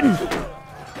nothing.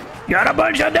 You're a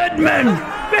bunch of dead men.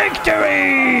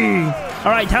 Victory!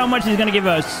 All right, how much is he gonna give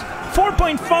us?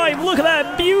 4.5. Look at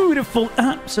that. Beautiful.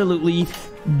 Absolutely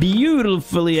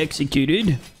beautifully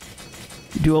executed.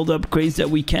 Do all the upgrades that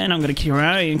we can. I'm gonna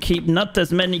try and keep not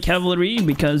as many cavalry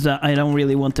because I don't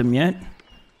really want them yet.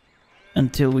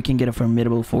 Until we can get a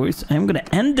formidable force. I'm gonna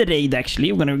end the raid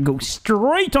actually. We're gonna go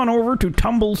straight on over to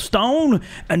Tumblestone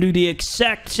and do the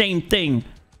exact same thing.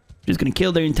 Just gonna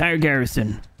kill their entire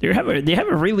garrison. They have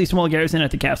a really small garrison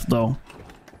at the castle though.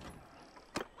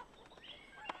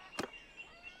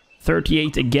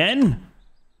 38 again.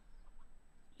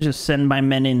 Just send my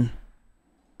men in.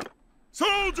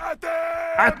 Soldier at them!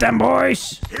 At them,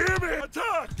 boys! Hear me!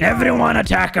 Attack! Everyone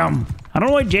attack them! I don't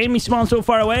know why Jamie spawned so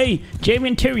far away. Jamie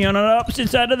and Tyrion on the opposite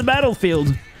side of the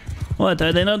battlefield. What,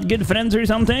 are they not good friends or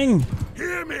something?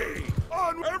 Hear me!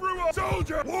 On everyone!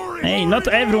 Soldier! Warrior! Hey, not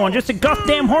everyone, just a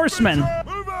goddamn horseman.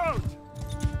 Move out!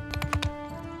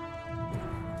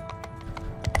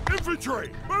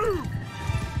 Infantry! Move!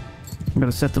 I'm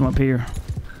gonna set them up here.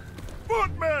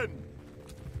 Footmen!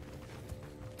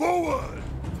 Forward!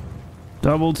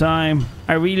 Double time.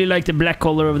 I really like the black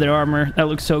color of their armor. That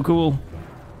looks so cool.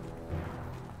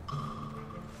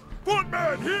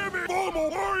 Footmen, hear me! Formal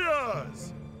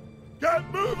warriors!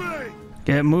 Get moving!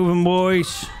 Get moving,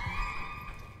 boys.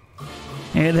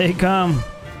 Here they come.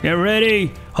 Get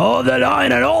ready. Hold the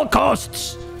line at all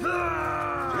costs.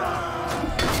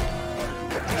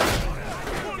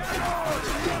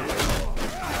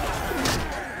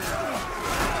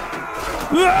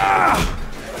 Ah!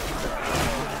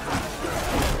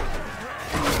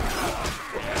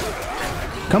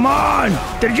 Come on!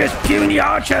 They're just puny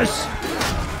archers!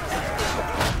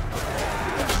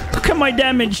 Look at my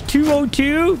damage,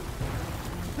 202?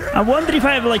 I wonder if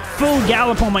I have like full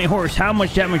gallop on my horse, how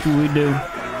much damage would we do?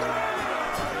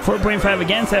 4.5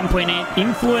 again, 7.8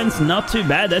 influence, not too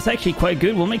bad. That's actually quite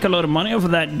good. We'll make a lot of money off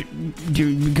of that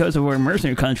because of our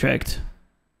mercenary contract.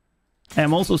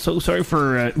 I'm also so sorry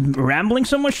for rambling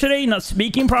so much today, not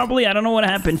speaking properly. I don't know what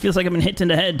happened. Feels like I've been hit in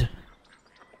the head.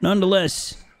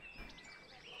 Nonetheless,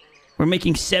 we're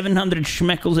making 700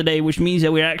 schmeckles a day, which means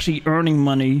that we're actually earning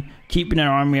money, keeping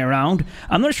our army around.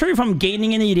 I'm not sure if I'm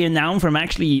gaining any renown from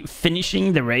actually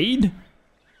finishing the raid.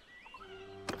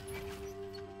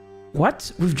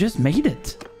 What? We've just made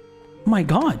it. Oh my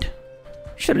god.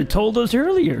 Should have told us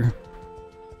earlier.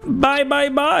 Bye, bye,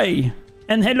 bye.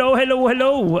 And hello, hello,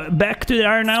 hello. Back to the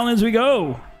Iron Islands we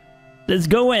go. Let's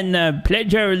go and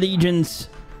pledge our allegiance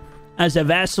as a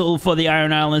vassal for the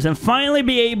Iron Islands and finally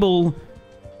be able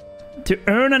to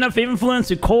earn enough influence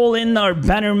to call in our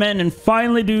bannermen and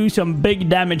finally do some big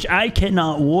damage. I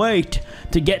cannot wait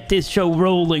to get this show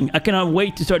rolling. I cannot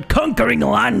wait to start conquering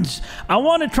lands. I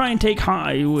want to try and take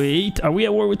wait, are we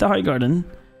at war with the Highgarden?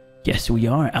 Yes, we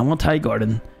are. I want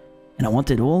Highgarden. And I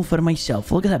want it all for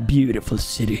myself. Look at that beautiful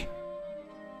city.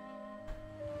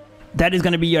 That is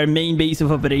going to be our main base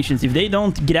of operations. If they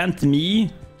don't grant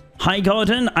me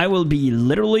Highgarden, I will be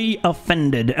literally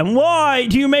offended. And why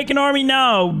do you make an army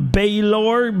now,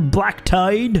 Bannerlord Black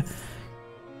Tide?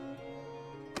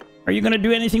 Are you gonna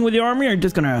do anything with the army, or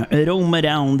just gonna roam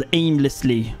around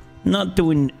aimlessly, not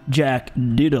doing jack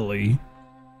diddly?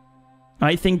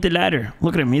 I think the latter.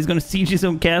 Look at him, he's gonna siege his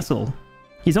own castle.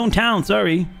 His own town,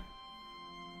 sorry.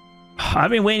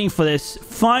 I've been waiting for this.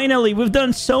 Finally, we've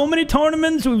done so many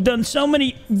tournaments, we've done so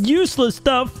many useless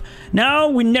stuff. Now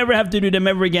we never have to do them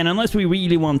ever again unless we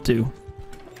really want to.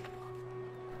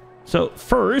 So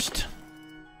first,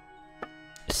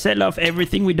 sell off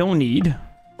everything we don't need.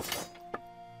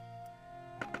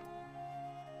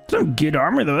 Some good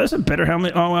armor though. That's a better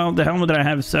helmet. Oh well, the helmet that I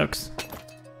have sucks.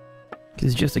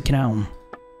 Because it's just a crown.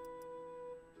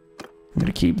 I'm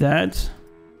gonna keep that.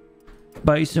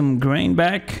 Buy some grain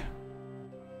back.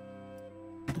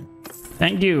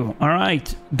 Thank you.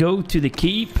 Alright, go to the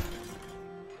keep.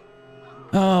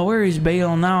 Oh, where is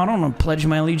Bale now? I don't want to pledge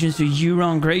my allegiance to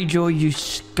Euron Greyjoy, you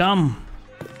scum.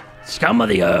 Scum of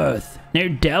the earth. Near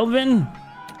Delvin?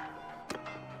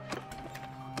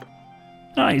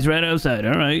 Oh, he's right outside.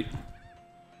 Alright.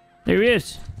 There he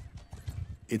is.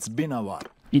 It's been a while.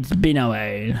 It's been a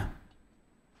while.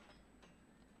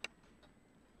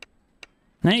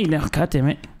 Hey, no, god damn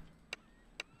it.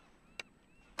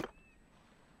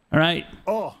 Alright.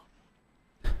 Oh,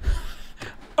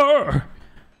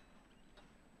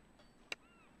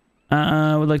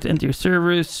 I would like to enter your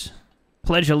service.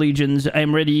 Pledge allegiance. I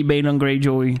am ready, Balon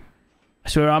Greyjoy. I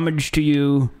swear homage to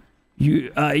you.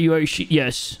 You are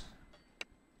yes.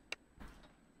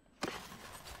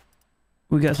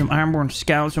 We got some Ironborn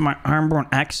Scouts, some Ironborn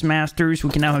Axe Masters. We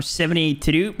can now have 78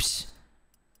 troops.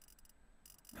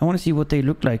 I want to see what they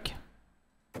look like.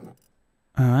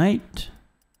 Alright.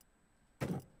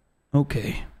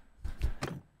 Okay.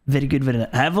 Very good with an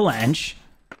avalanche.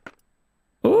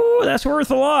 Oh, that's worth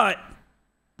a lot.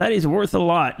 That is worth a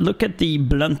lot. Look at the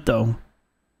blunt, though.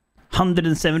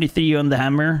 173 on the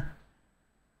hammer.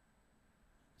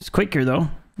 It's quicker, though.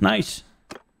 Nice.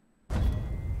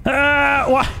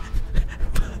 What?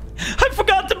 I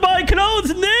forgot to buy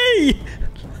clothes, nay!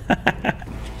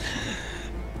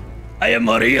 I am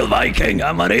a real Viking.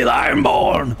 I'm a real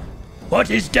Ironborn. What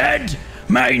is dead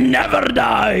may never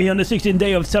die. On the 16th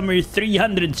day of summer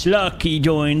 300 Sluck, he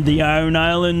joined the Iron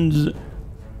Islands.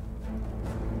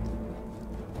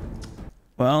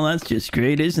 Well, that's just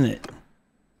great, isn't it?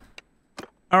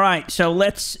 Alright, so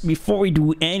let's, before we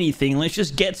do anything, let's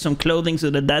just get some clothing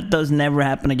so that that does never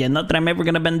happen again. Not that I'm ever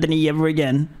gonna bend the knee ever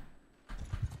again.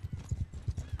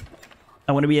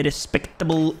 I want to be a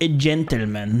respectable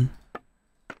gentleman.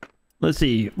 Let's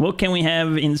see, what can we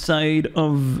have inside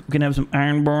of... We can have some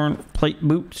Ironborn plate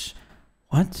boots.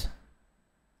 What?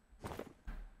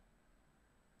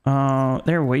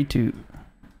 They're way too...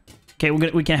 Okay,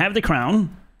 we can have the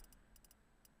crown.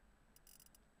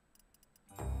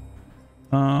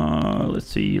 Let's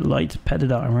see, light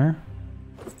padded armor.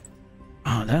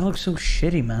 Oh, that looks so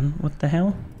shitty, man. What the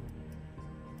hell?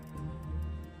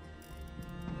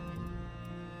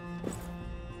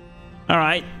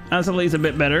 Alright, that's at least a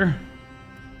bit better.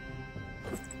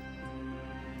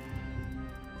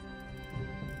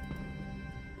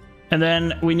 And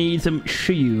then we need some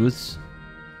shoes.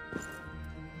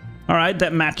 Alright,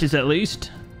 that matches at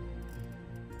least.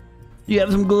 You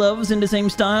have some gloves in the same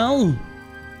style?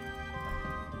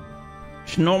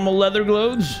 Just normal leather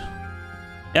gloves?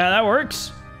 Yeah, that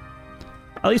works.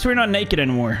 At least we're not naked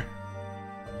anymore.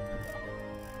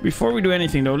 Before we do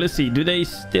anything though, let's see. Do they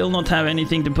still not have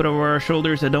anything to put over our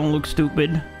shoulders that don't look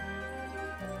stupid?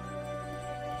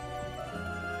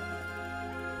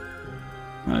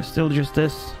 Still just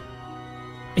this.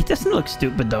 It doesn't look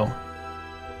stupid though.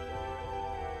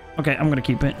 Okay, I'm gonna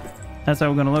keep it. That's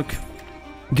how we're gonna look.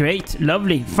 Great,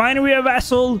 lovely. Finally a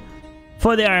vassal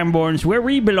for the Ironborns, where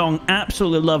we belong.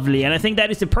 Absolutely lovely. And I think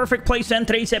that is the perfect place to end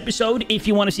today's episode. If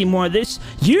you want to see more of this,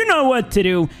 you know what to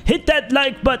do. Hit that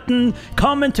like button,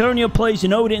 comment on your place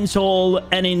in Odin's Hall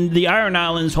and in the Iron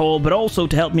Islands Hall, but also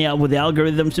to help me out with the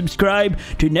algorithm, subscribe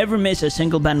to never miss a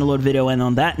single Bannerlord video. And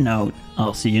on that note,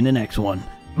 I'll see you in the next one.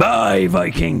 Bye,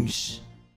 Vikings!